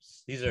photos.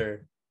 These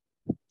are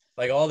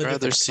like all the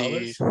different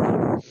colors.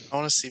 I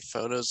want to see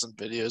photos and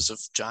videos of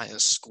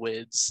giant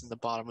squids in the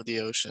bottom of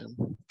the ocean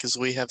because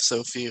we have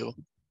so few.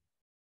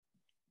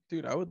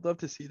 Dude, I would love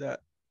to see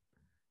that.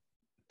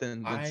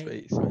 Than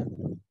space,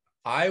 man.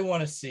 I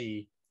want to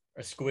see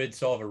a squid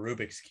solve a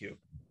Rubik's Cube.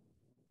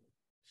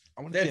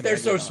 If they're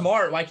so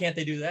smart, why can't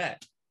they do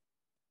that?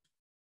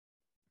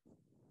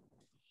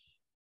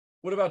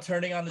 What about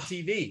turning on the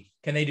TV?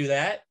 Can they do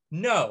that?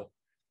 No.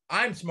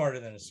 I'm smarter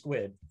than a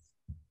squid.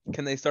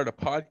 Can they start a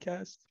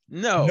podcast?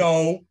 No.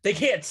 No, they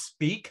can't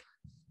speak.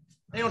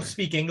 They don't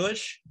speak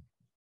English.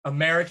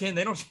 American.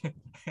 They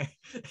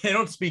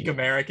don't speak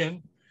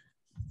American.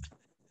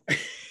 I'm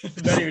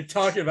not even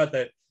talking about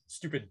that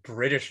stupid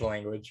British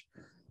language.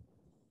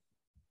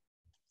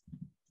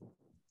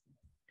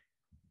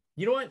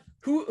 You know what?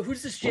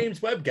 Who's this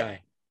James Webb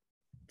guy?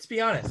 Let's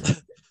be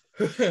honest.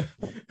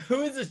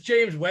 Who is this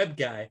James Webb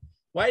guy?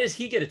 Why does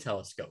he get a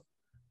telescope?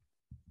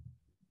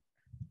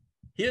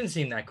 He doesn't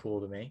seem that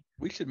cool to me.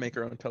 We should make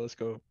our own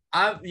telescope.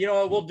 You know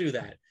what? We'll do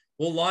that.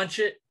 We'll launch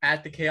it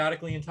at the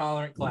Chaotically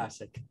Intolerant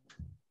Classic.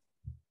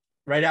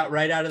 Right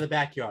out of the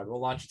backyard.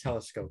 We'll launch a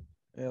telescope.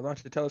 Yeah,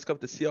 launch the telescope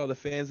to see all the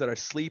fans that are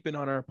sleeping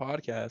on our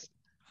podcast.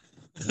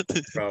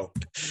 Bro,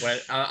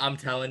 I'm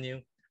telling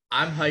you,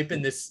 I'm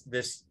hyping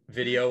this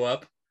video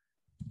up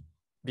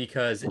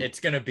because it's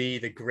going to be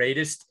the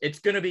greatest. It's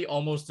going to be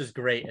almost as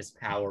great as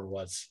Power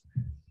was.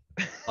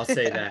 I'll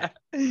say that.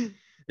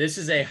 This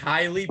is a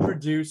highly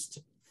produced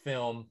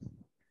film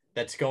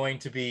that's going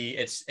to be,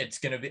 it's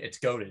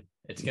goated.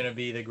 It's going to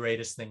be the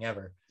greatest thing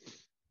ever.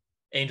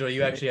 Angel,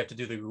 you actually have to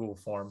do the Google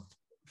form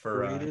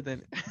for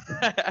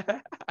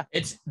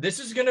this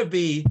is going to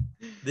be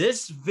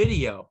this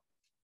video.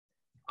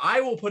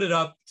 I will put it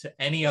up to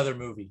any other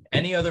movie,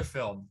 any other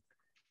film.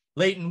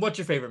 Lleyton, what's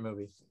your favorite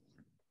movie?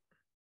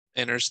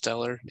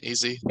 Interstellar,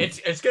 easy.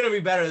 It's going to be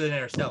better than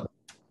Interstellar.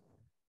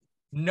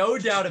 No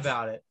doubt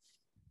about it.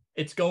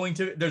 There's going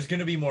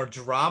to be more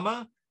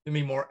drama. There's going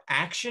to be more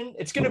action.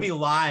 It's going to be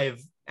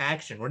live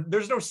action.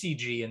 There's no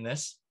CG in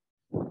this.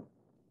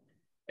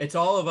 It's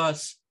all of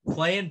us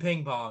playing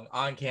ping pong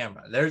on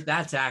camera.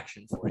 That's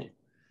action for you.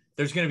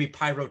 There's going to be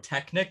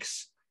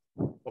pyrotechnics.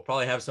 We'll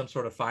probably have some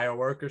sort of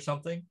firework or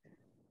something.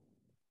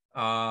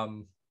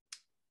 Drama.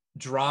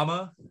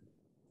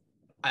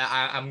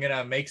 I'm going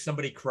to make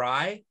somebody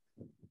cry.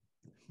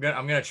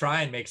 I'm going to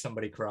try and make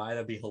somebody cry.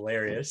 That'd be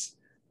hilarious.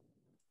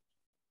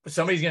 But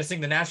somebody's going to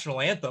sing the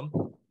national anthem.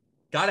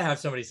 Got to have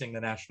somebody sing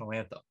the national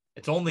anthem.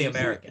 It's only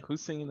American.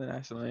 Who's singing the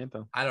national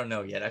anthem? I don't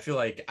know yet. I feel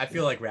like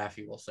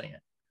Raffi will sing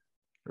it.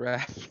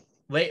 Raph.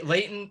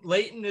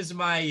 Lleyton is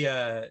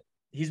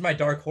he's my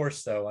dark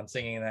horse though on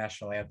singing the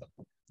national anthem.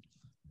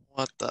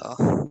 What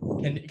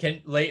the?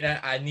 Can Lleyton?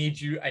 I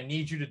need you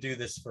to do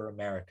this for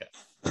America.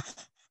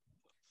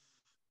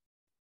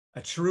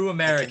 A true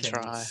American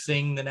would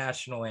sing the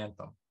national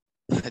anthem.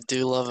 I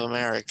do love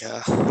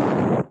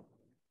America.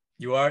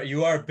 You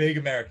are a big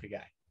America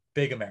guy.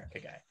 Big America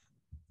guy.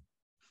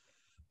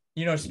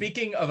 You know,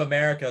 speaking of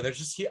America, there's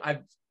just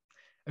I'm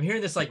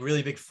hearing this like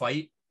really big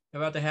fight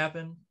about to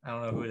happen. I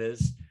don't know who it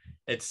is.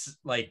 It's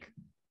like,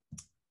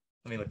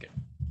 let me look it.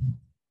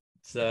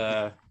 It's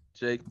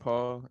Jake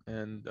Paul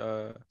and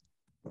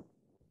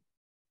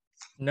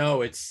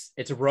no, it's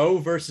Roe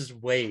versus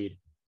Wade.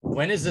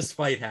 When is this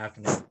fight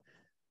happening?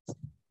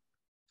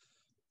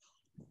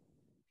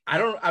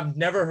 I've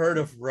never heard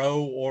of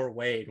Roe or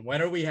Wade.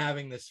 When are we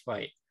having this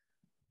fight?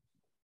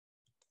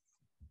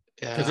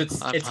 Because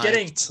it's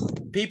getting,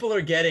 people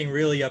are getting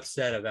really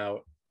upset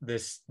about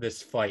this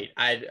fight.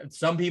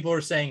 Some people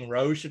are saying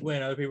Roe should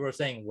win. Other people are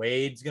saying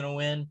Wade's gonna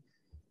win.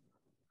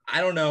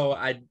 I don't know.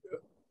 I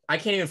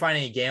can't even find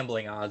any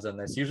gambling odds on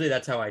this. Usually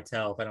that's how I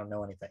tell if I don't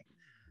know anything.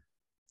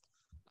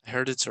 I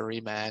heard it's a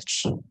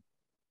rematch.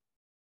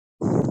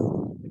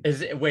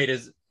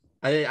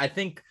 I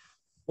think,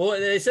 well,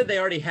 they said they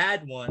already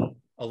had one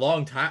a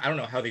long time. I don't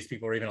know how these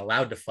people are even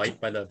allowed to fight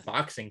by the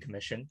boxing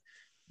commission.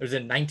 It was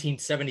in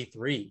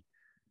 1973.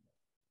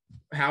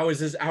 How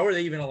are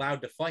they even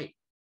allowed to fight?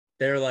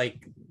 They're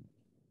like,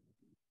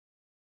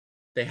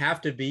 they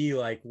have to be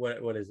like,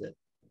 what is it?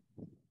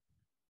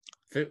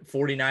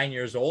 49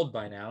 years old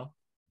by now.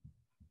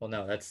 Well,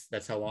 no,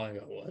 that's how long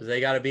ago it was. They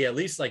got to be at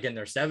least like in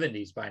their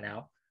 70s by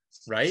now,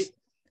 right?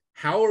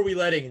 How are we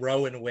letting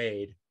Roe and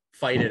Wade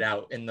fight it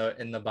out in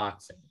the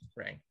boxing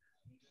ring?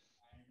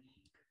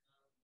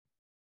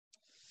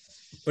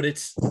 But it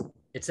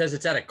says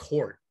it's at a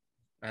court.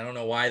 I don't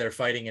know why they're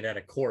fighting it at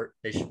a court.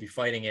 They should be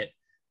fighting it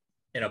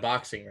in a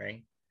boxing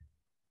ring,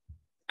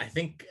 I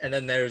think. And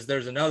then there's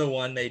another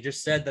one. They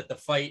just said that the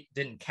fight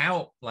didn't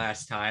count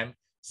last time,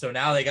 so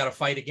now they got to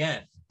fight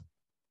again.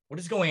 What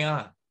is going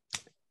on?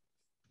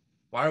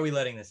 Why are we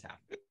letting this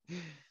happen?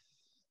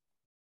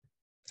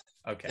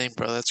 Okay. Dang,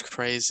 bro, that's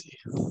crazy.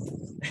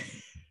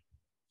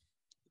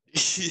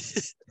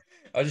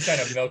 I was just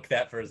trying to milk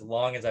that for as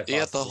long as I possibly could.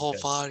 You got the whole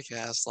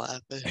podcast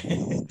laughing.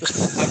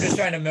 I'm just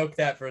trying to milk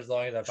that for as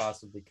long as I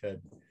possibly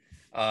could.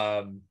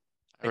 Again,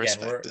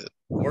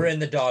 we're in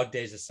the dog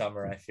days of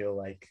summer, I feel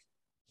like.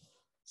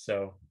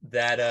 So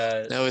that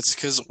No, it's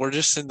because we're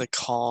just in the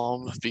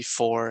calm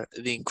before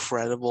the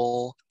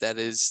incredible that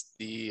is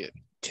the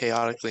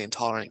Chaotically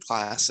Intolerant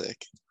Classic.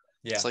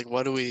 Yeah. It's like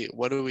what do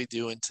we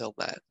do until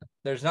that?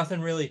 There's nothing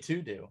really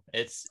to do.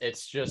 It's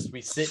just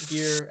we sit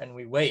here and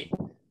we wait.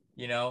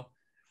 You know,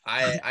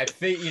 I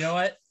think, you know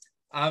what?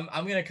 I'm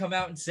gonna come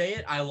out and say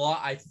it.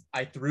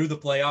 I threw the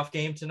playoff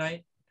game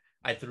tonight.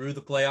 I threw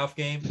the playoff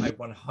game. I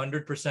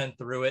 100%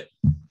 threw it.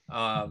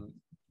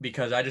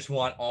 Because I just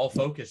want all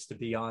focus to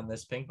be on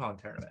this ping pong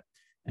tournament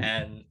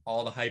and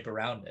all the hype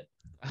around it.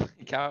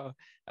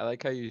 I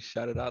like how you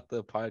shouted out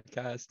the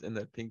podcast in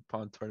the ping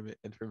pong tournament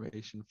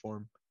information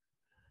form.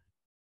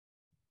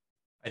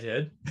 I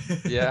did?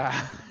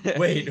 Yeah.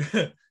 Wait.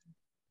 Let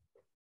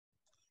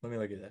me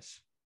look at this.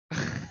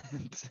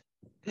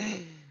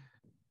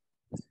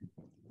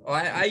 Oh,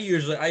 I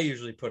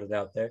usually put it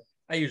out there.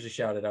 I usually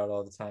shout it out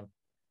all the time.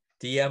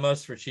 DM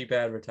us for cheap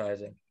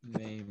advertising.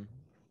 Name.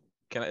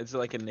 Is it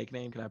like a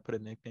nickname? Can I put a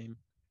nickname?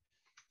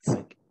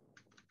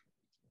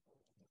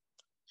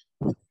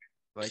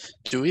 Like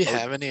do we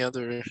have any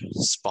other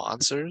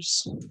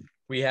sponsors?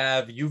 We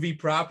have UV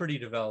Property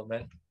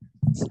Development.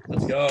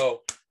 Let's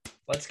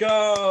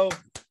go.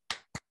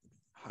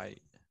 Hi.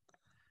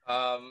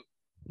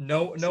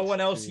 No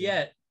one else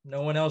yet.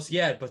 No one else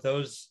yet, but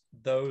those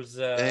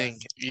Dang,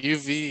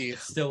 UV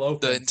still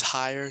open. The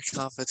entire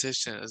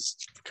competition is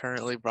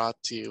currently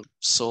brought to you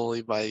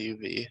solely by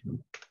UV.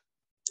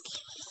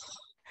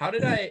 How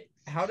did I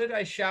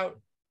shout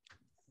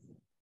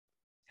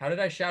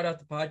out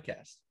the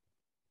podcast?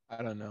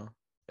 I don't know.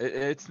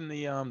 It's in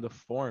the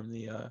form.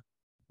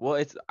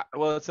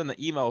 It's in the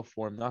email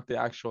form, not the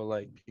actual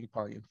like ping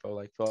pong info.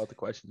 Like fill out the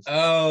questions.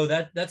 Oh,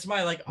 that's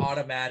my like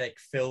automatic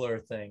filler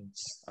thing.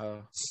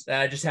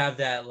 I just have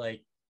that,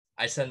 like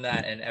I send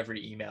that in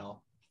every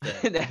email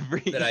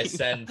that I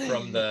send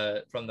from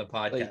the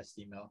podcast like,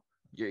 email.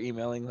 You're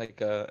emailing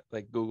like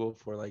Google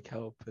for like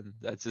help, and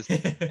that's just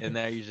in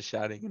there. You're just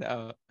shouting it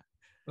out.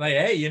 Like,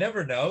 hey, you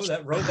never know,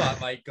 that robot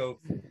might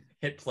go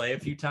hit play a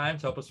few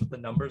times, help us with the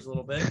numbers a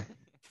little bit,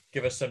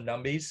 give us some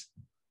numbies.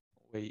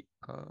 Wait,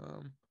 I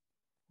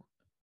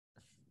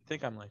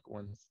think I'm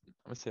gonna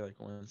say like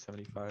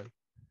 175.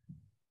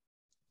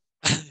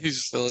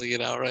 He's filling it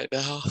out right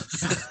now.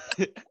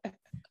 You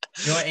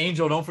know what,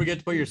 Angel? Don't forget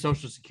to put your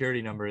social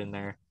security number in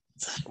there.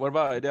 What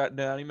about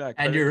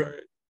and your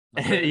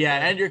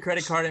and your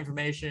credit card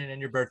information and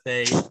your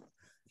birthday.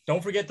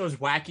 Don't forget those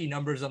wacky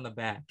numbers on the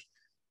back.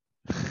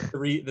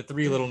 The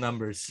three little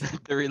numbers.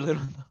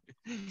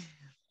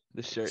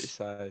 The shirt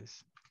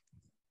size.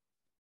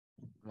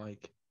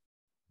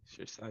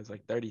 Shirt size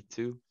like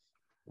 32.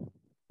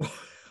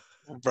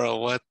 Bro,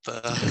 what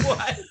the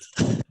what?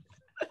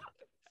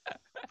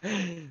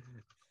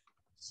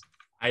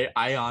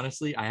 I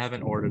honestly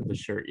haven't ordered the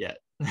shirt yet.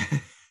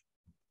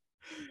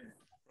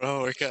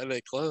 Bro, we're kind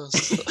of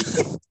close.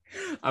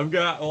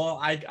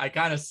 I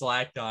kind of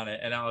slacked on it,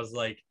 and I was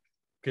like,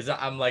 because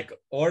I'm like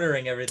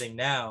ordering everything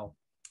now,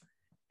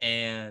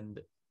 and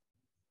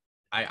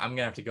I'm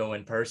gonna have to go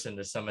in person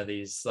to some of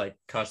these like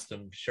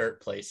custom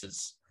shirt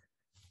places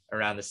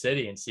around the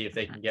city and see if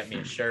they can get me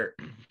a shirt.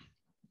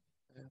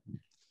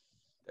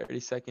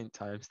 30-second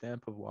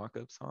timestamp of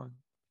walk-up song.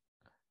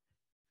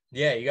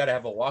 Yeah, you gotta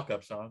have a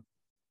walk-up song.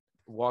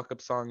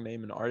 Walk-up song,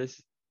 name and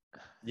artist.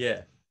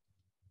 Yeah,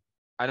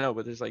 I know,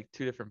 but there's like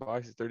two different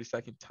boxes.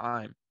 30-second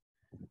time.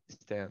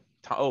 Stamp.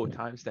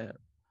 Timestamp.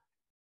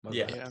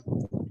 Yeah. Yeah.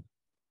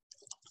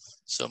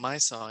 So my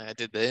song, I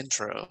did the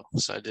intro.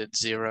 So I did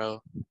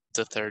 0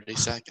 to 30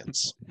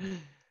 seconds.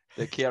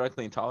 The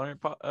Chaotically Intolerant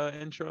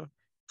intro.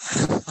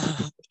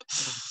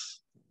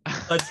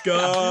 Let's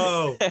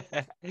go. Do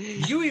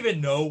you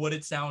even know what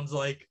it sounds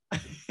like?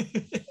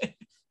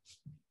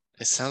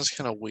 It sounds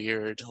kind of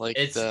weird. Like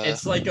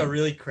it's like a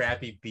really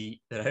crappy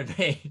beat that I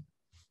made.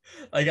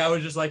 Like I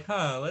was just like,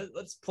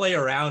 let's play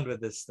around with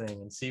this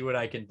thing and see what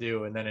I can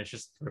do. And then it's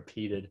just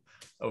repeated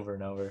over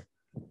and over.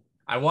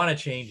 I want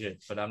to change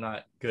it, but I'm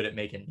not good at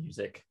making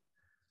music.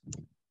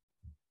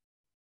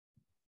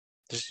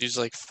 just use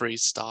like free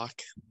stock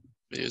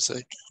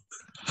music.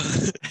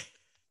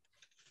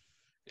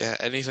 Yeah,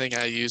 anything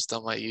I used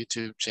on my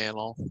YouTube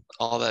channel,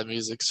 all that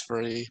music's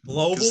free.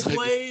 Global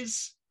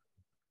plays?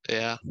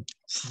 Yeah.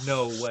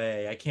 No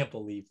way. I can't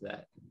believe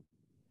that.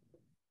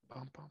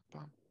 Bum, bum,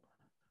 bum.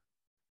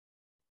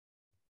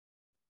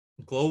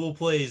 Global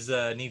Plays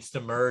needs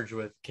to merge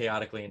with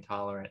Chaotically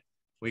Intolerant.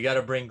 We got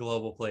to bring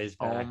Global Plays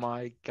back. Oh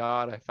my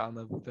god, I found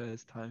the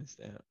best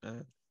timestamp,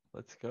 man.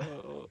 Let's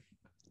go.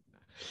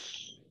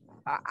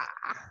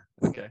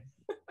 Okay.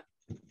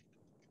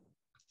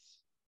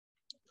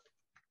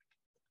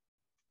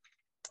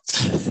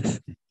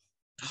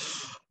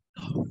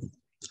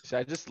 Should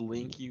I just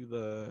link you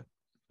the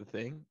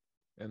thing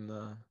and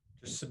the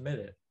Just submit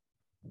it.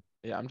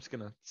 Yeah, I'm just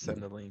gonna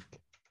send the link.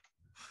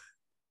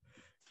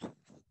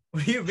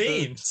 What do you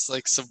mean? It's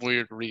like some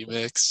weird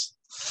remix.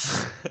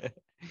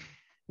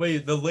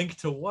 Wait, the link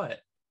to what?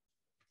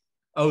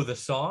 Oh, the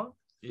song?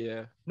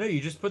 Yeah. No,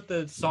 you just put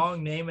the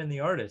song name and the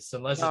artist,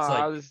 unless No, it's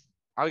like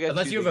I'll get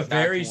unless you you the have a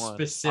very exact one.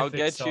 specific I'll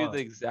get you song. the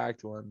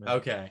exact one, man.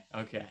 Okay.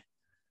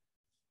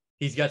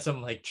 He's got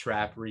some like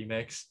trap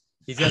remix.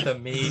 He's got the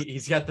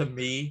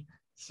me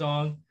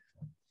song.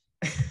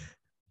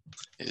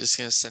 I'm just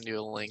gonna send you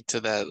a link to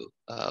that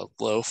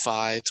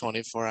lo-fi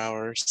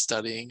 24-hour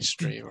studying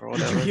stream or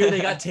Did whatever. you hear they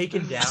got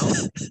taken down?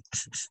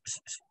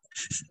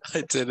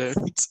 I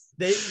didn't.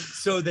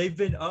 They've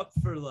been up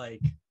for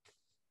like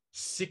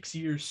 6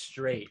 years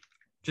straight.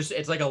 Just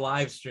it's like a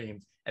live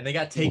stream, and they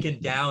got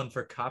taken down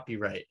for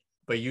copyright,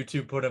 but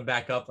YouTube put them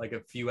back up like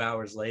a few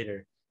hours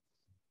later.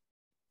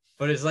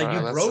 But it's like you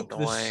broke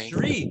the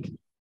streak.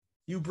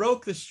 You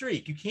broke the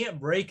streak. You can't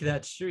break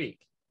that streak.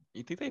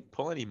 You think they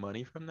pull any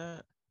money from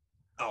that?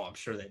 Oh, I'm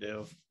sure they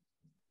do.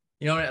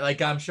 You know,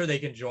 like I'm sure they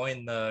can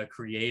join the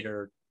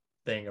creator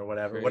thing or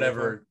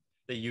whatever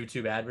the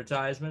YouTube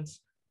advertisements.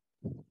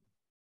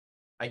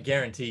 I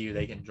guarantee you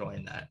they can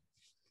join that.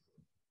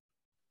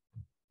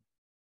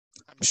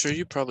 I'm sure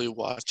you probably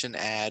watch an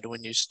ad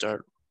when you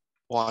start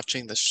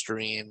watching the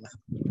stream,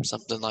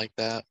 something like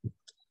that.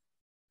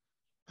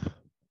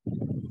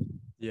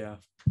 Yeah.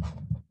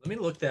 Let me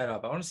look that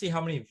up. I want to see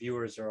how many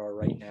viewers there are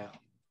right now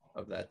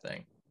of that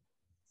thing.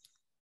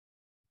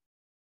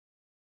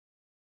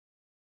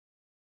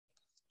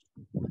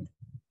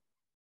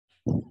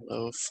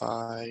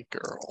 Lo-fi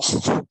girl.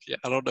 Yeah,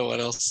 I don't know what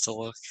else to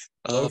look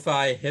up.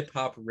 Lo-fi hip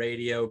hop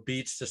radio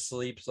beats to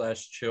sleep /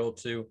 chill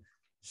to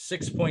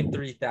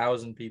 6.3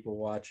 thousand people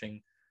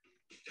watching.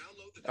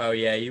 Oh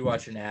yeah, you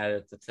watch an ad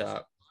at the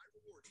top.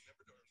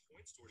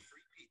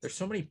 There's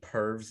so many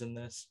pervs in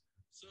this.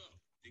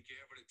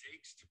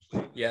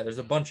 Yeah, there's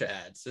a bunch of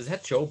ads. Is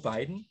that Joe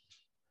Biden?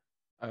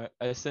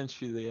 I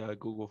sent you the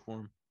Google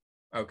form.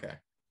 Okay.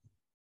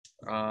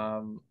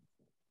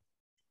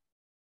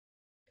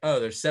 Oh,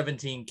 there's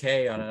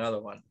 17K on another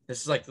one.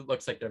 This is like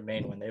looks like their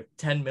main one. They have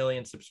 10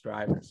 million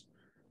subscribers.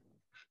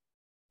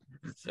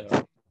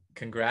 So,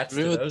 congrats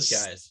to those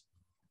guys.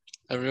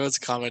 Everyone's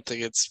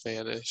commenting in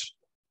Spanish.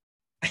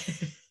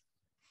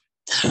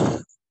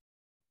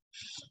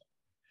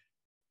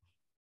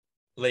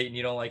 Lleyton,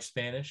 you don't like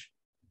Spanish?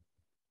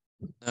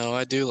 No,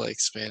 I do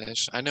like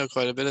Spanish. I know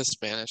quite a bit of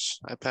Spanish.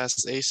 I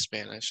passed A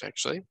Spanish,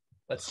 actually.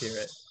 Let's hear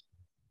it.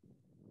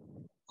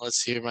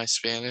 Let's hear my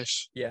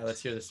Spanish. Yeah,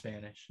 let's hear the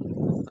Spanish.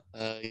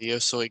 Yo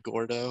soy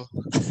gordo.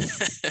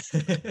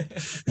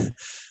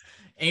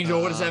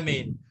 Angel, what does that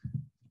mean?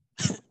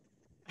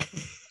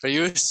 Are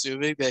you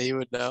assuming that he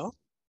would know?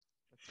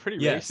 Pretty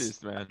Yes.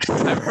 racist, man.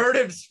 I've heard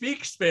him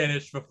speak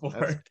Spanish before.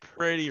 That's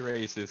pretty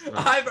racist, man.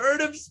 I've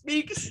heard him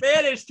speak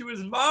Spanish to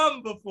his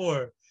mom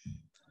before.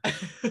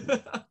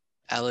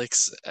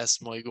 Alex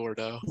es muy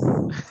gordo.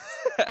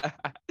 I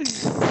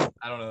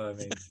don't know what that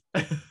means.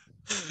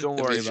 Don't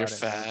It worry means about you're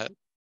it, man. fat.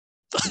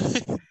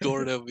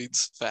 Gordo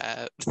means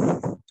fat.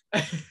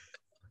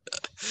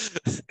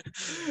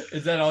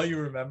 Is that all you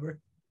remember?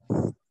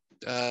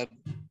 I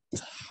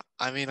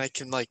mean, I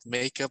can like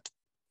make up.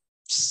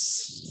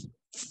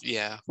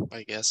 Yeah,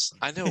 I guess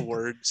I know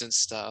words and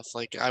stuff.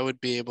 Like I would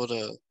be able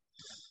to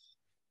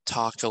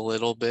talk a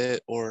little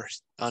bit or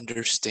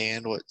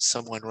understand what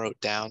someone wrote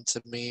down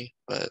to me,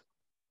 but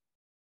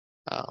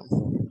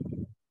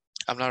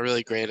I'm not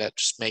really great at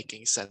just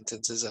making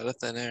sentences out of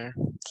thin air.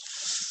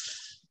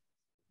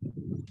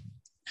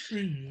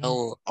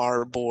 El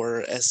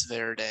arbor es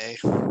verde.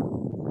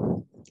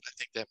 I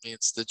think that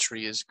means the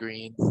tree is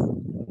green.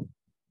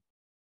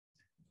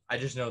 I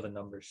just know the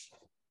numbers.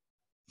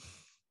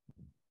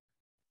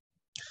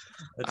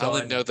 I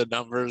only know the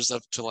numbers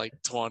up to like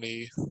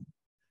 20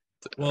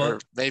 or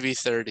maybe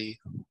 30.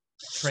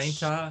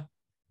 Trenta.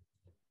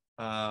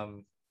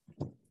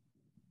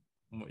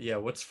 Yeah,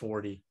 what's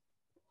 40?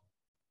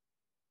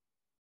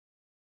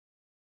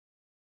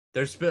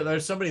 There's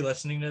somebody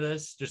listening to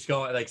this just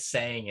going like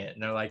saying it,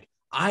 and they're like,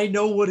 I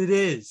know what it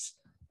is,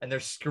 and they're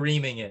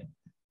screaming it,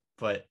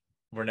 but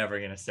we're never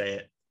gonna say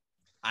it.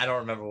 I don't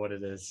remember what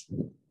it is.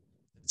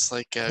 It's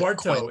like a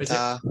quarto.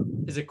 Quinta.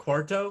 Is it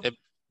quarto?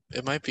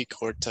 It might be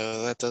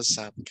quarto. That does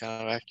sound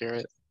kind of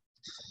accurate.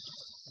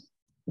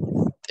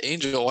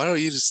 Angel, why don't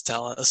you just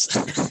tell us?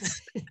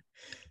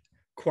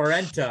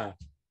 Quarenta.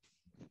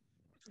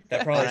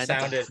 That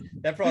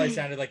probably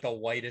sounded like the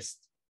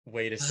whitest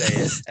way to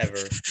say it ever.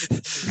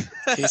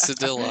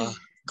 Quesadilla.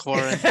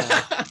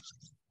 Quarenta.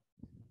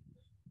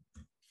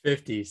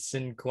 50.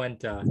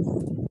 Cinquenta.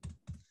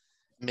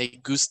 Me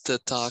gusta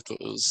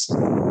tacos.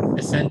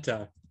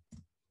 Esenta.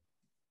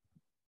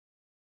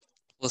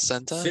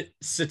 Placenta?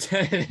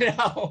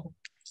 No.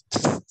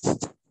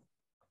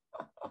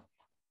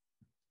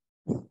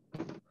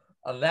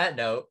 On that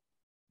note.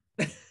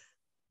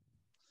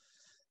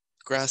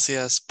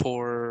 Gracias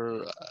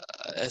por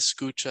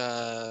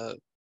escucha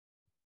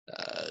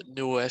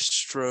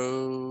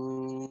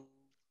nuestro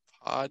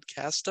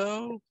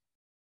podcasto.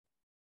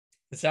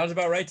 It sounds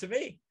about right to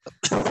me.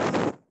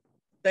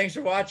 Thanks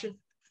for watching.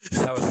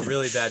 That was a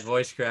really bad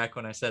voice crack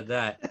when I said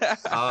that.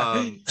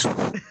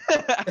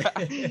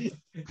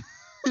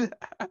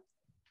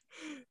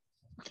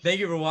 Thank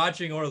you for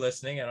watching or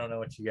listening. I don't know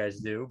what you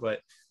guys do,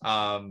 but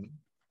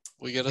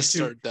we gotta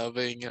start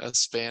dubbing a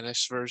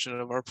Spanish version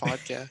of our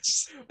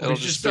podcast. It'll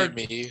just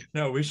be me.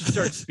 No, we should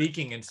start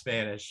speaking in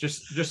Spanish.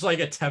 Just like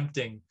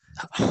attempting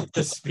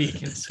to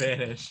speak in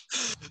Spanish.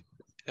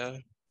 Yeah.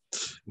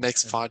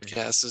 Next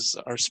podcast is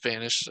our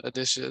Spanish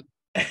edition.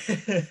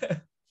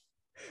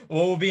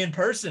 Well, we'll be in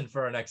person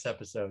for our next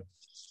episode.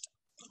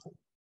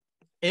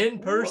 In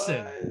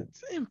person. What?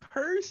 In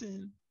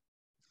person.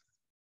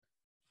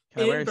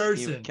 Can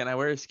I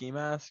wear a ski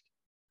mask?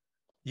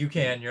 You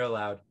can. You're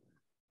allowed.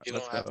 You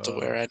don't have to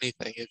wear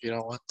anything if you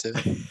don't want to.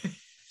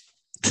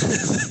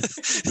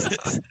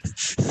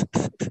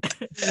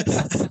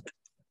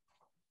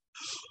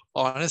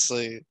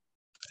 Honestly,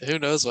 who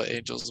knows what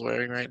Angel's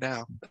wearing right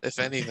now, if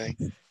anything.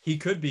 He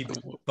could be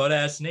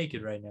butt-ass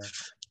naked right now.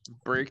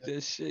 Break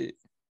this shit.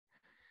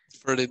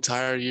 For an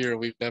entire year,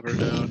 we've never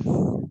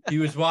known. He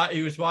was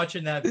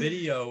watching that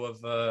video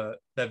of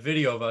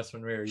us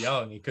when we were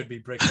young. He could be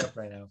bricked up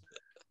right now.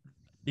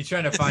 He's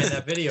trying to find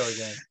that video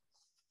again.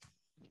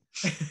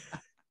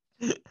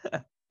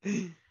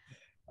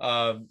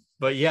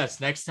 But yes,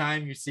 next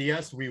time you see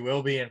us, we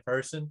will be in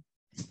person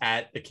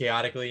at the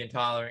Chaotically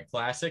Intolerant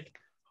Classic.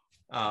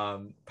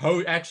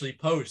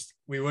 Post,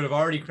 we would have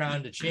already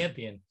crowned a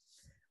champion.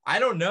 I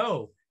don't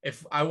know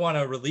if I want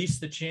to release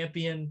the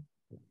champion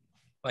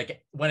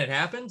like when it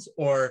happens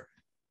or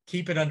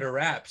keep it under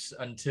wraps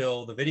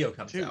until the video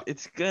comes out.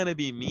 It's gonna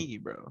be me,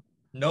 bro.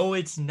 No,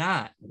 it's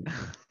not.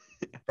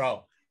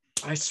 Bro,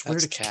 I swear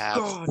to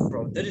God,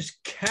 bro, that is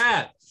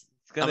cap.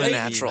 I'm a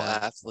natural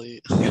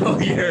athlete. No,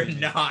 you're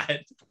not.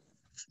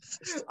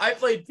 I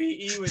played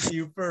PE with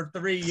you for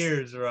 3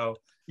 years, bro.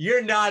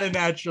 You're not a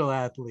natural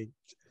athlete.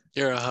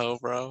 You're a hoe,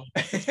 bro.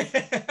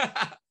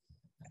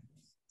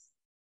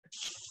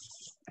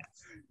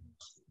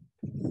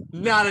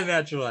 Not a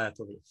natural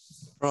athlete.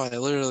 Bro, I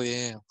literally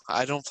am.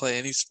 I don't play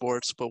any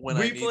sports, but when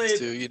I need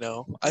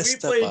to, I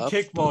step up. We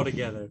played kickball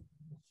together.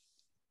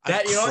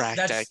 That's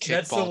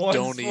the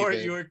one sport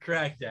you were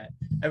cracked at.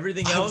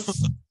 Everything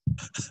else,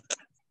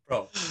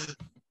 bro.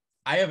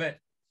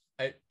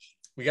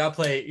 We gotta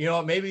play. You know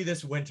what? Maybe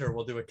this winter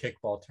we'll do a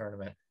kickball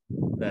tournament.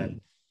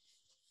 Then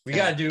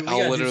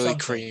I'll literally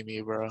cream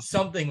you, bro.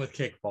 Something with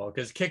kickball,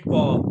 because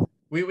kickball.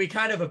 We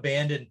kind of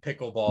abandoned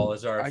pickleball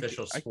as our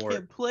official sport. I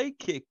can't play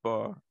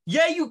kickball.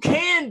 Yeah, you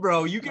can,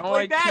 bro. You can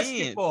play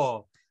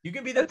basketball. You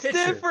can be the pitcher.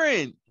 That's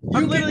different.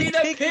 I'm literally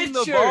kicking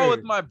the ball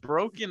with my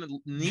broken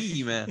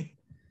knee, man.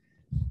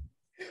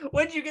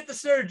 When did you get the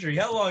surgery?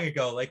 How long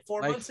ago? Like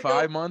 4 months ago?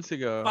 5 months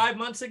ago. 5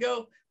 months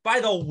ago? By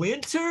the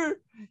winter?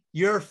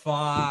 You're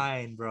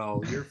fine,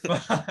 bro. You're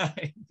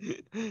fine.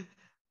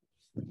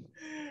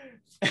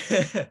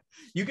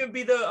 You can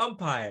be the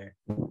umpire.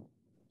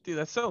 Dude,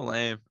 that's so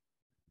lame.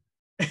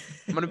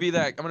 I'm gonna be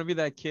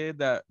that kid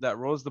that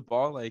rolls the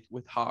ball like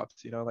with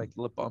hops, like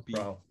lip bumpy.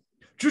 Bro.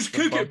 Just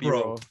kick it,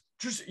 bro.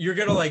 You're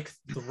gonna like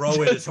throw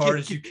it as hard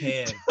as you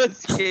can.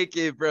 Just kick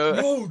it, bro.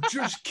 Bro,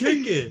 just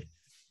kick it.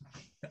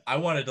 I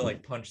wanted to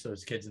like punch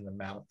those kids in the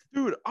mouth.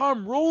 Dude,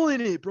 I'm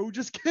rolling it, bro.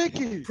 Just kick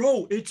it.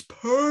 Bro, it's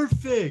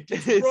perfect.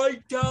 It's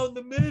right down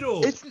the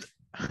middle.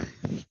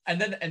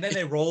 And then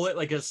they roll it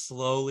like as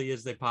slowly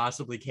as they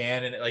possibly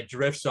can, and it like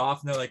drifts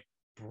off, and they're like,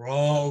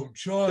 bro,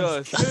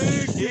 just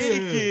kick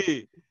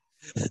it.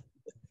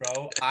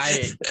 Bro,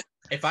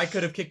 if I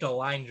could have kicked a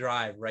line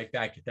drive right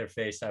back at their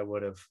face, I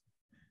would have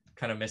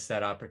kind of missed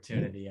that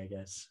opportunity, I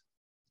guess.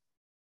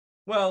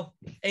 Well,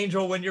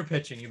 Angel, when you're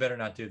pitching, you better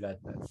not do that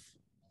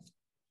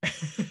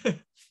then.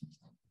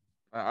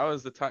 I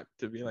was the type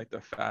to be like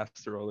the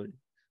fast roller.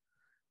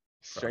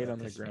 Straight Bro, on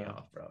the pisses me ground.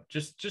 off, bro.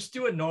 Just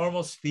do a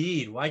normal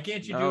speed. Why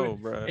can't you do No,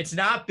 it? bro. It's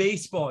not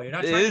baseball. You're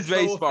not It trying is to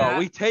throw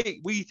baseball. a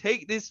We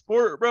take this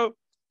sport, bro,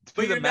 but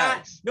to the you're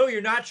max. not. No,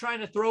 you're not trying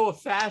to throw a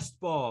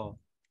fastball.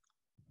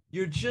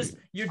 You're just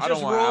I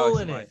don't want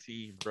Alex on my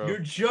team, bro. You're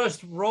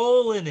just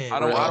rolling it. I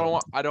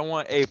don't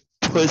want a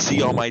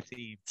pussy on my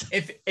team.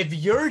 If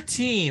your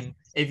team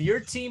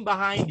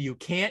behind you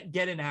can't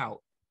get an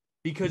out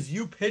because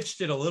you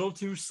pitched it a little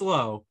too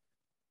slow,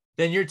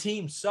 then your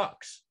team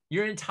sucks.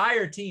 Your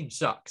entire team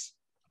sucks.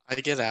 I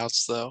get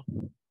outs though.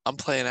 I'm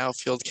playing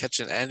outfield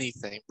catching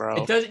anything,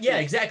 bro. It doesn't. Yeah,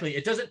 exactly.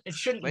 It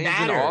shouldn't Lane's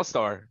matter. an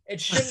all-star. It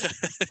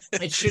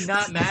should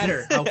not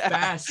matter how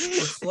fast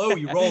or slow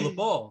you roll the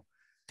ball.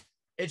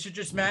 It should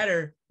just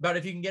matter about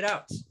if you can get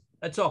outs.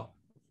 That's all.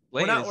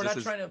 We're not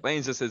trying to.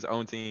 Lane's just his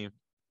own team.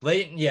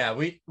 Lleyton, yeah,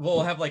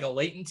 we'll have like a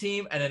Lleyton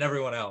team and then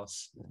everyone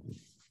else.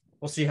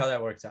 We'll see how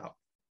that works out.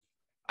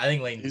 I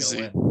think Lleyton's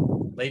gonna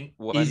win. Lleyton,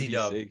 easy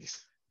dub.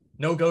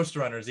 No ghost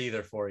runners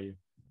either for you.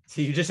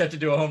 So you just have to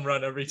do a home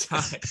run every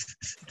time.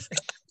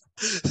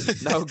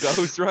 No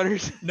ghost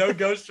runners. No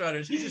ghost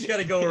runners. You just got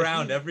to go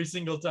around every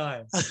single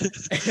time.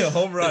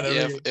 Home run.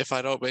 Yeah, if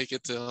I don't make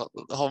it to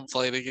home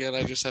plate again,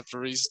 I just have to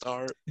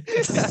restart.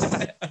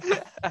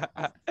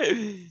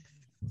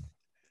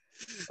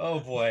 Oh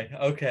boy.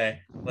 Okay.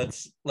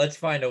 Let's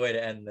find a way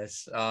to end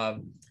this.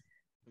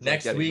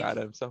 Next week. Mad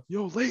at himself.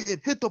 Yo,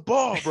 Lleyton, hit the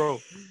ball, bro.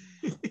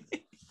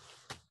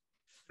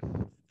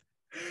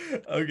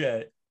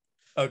 Okay.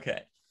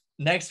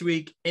 Next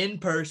week in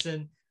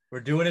person, we're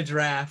doing a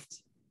draft.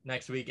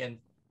 Next week in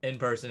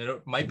person.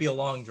 It might be a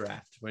long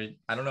draft.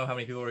 I don't know how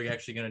many people are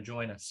actually going to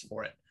join us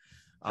for it.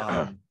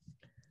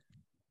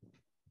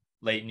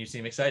 Lleyton, you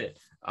seem excited.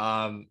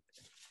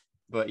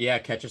 But yeah,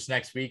 catch us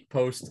next week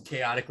post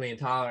Chaotically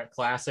Intolerant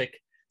Classic.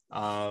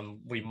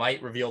 We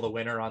might reveal the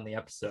winner on the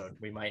episode.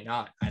 We might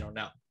not. I don't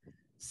know.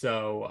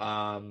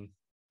 So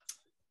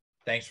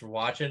thanks for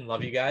watching.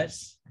 Love you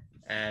guys.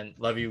 And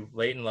love you,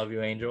 Lleyton. Love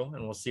you, Angel.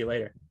 And we'll see you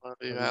later. Love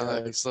you,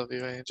 Alex. Love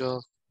you,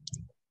 Angel.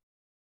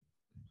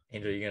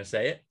 Angel, you gonna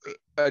say it?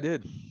 I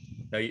did.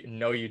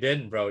 No, you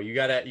didn't, bro. You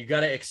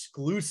gotta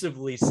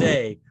exclusively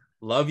say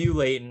love you,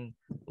 Lleyton.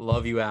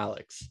 Love you,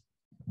 Alex.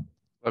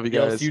 Love you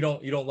guys. Else you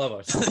don't love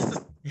us.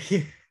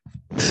 He's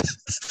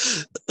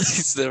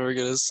never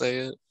gonna say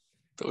it.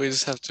 But we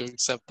just have to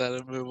accept that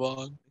and move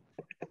on.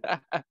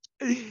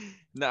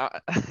 Nah.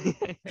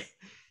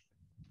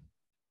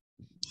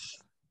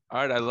 All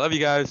right, I love you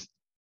guys.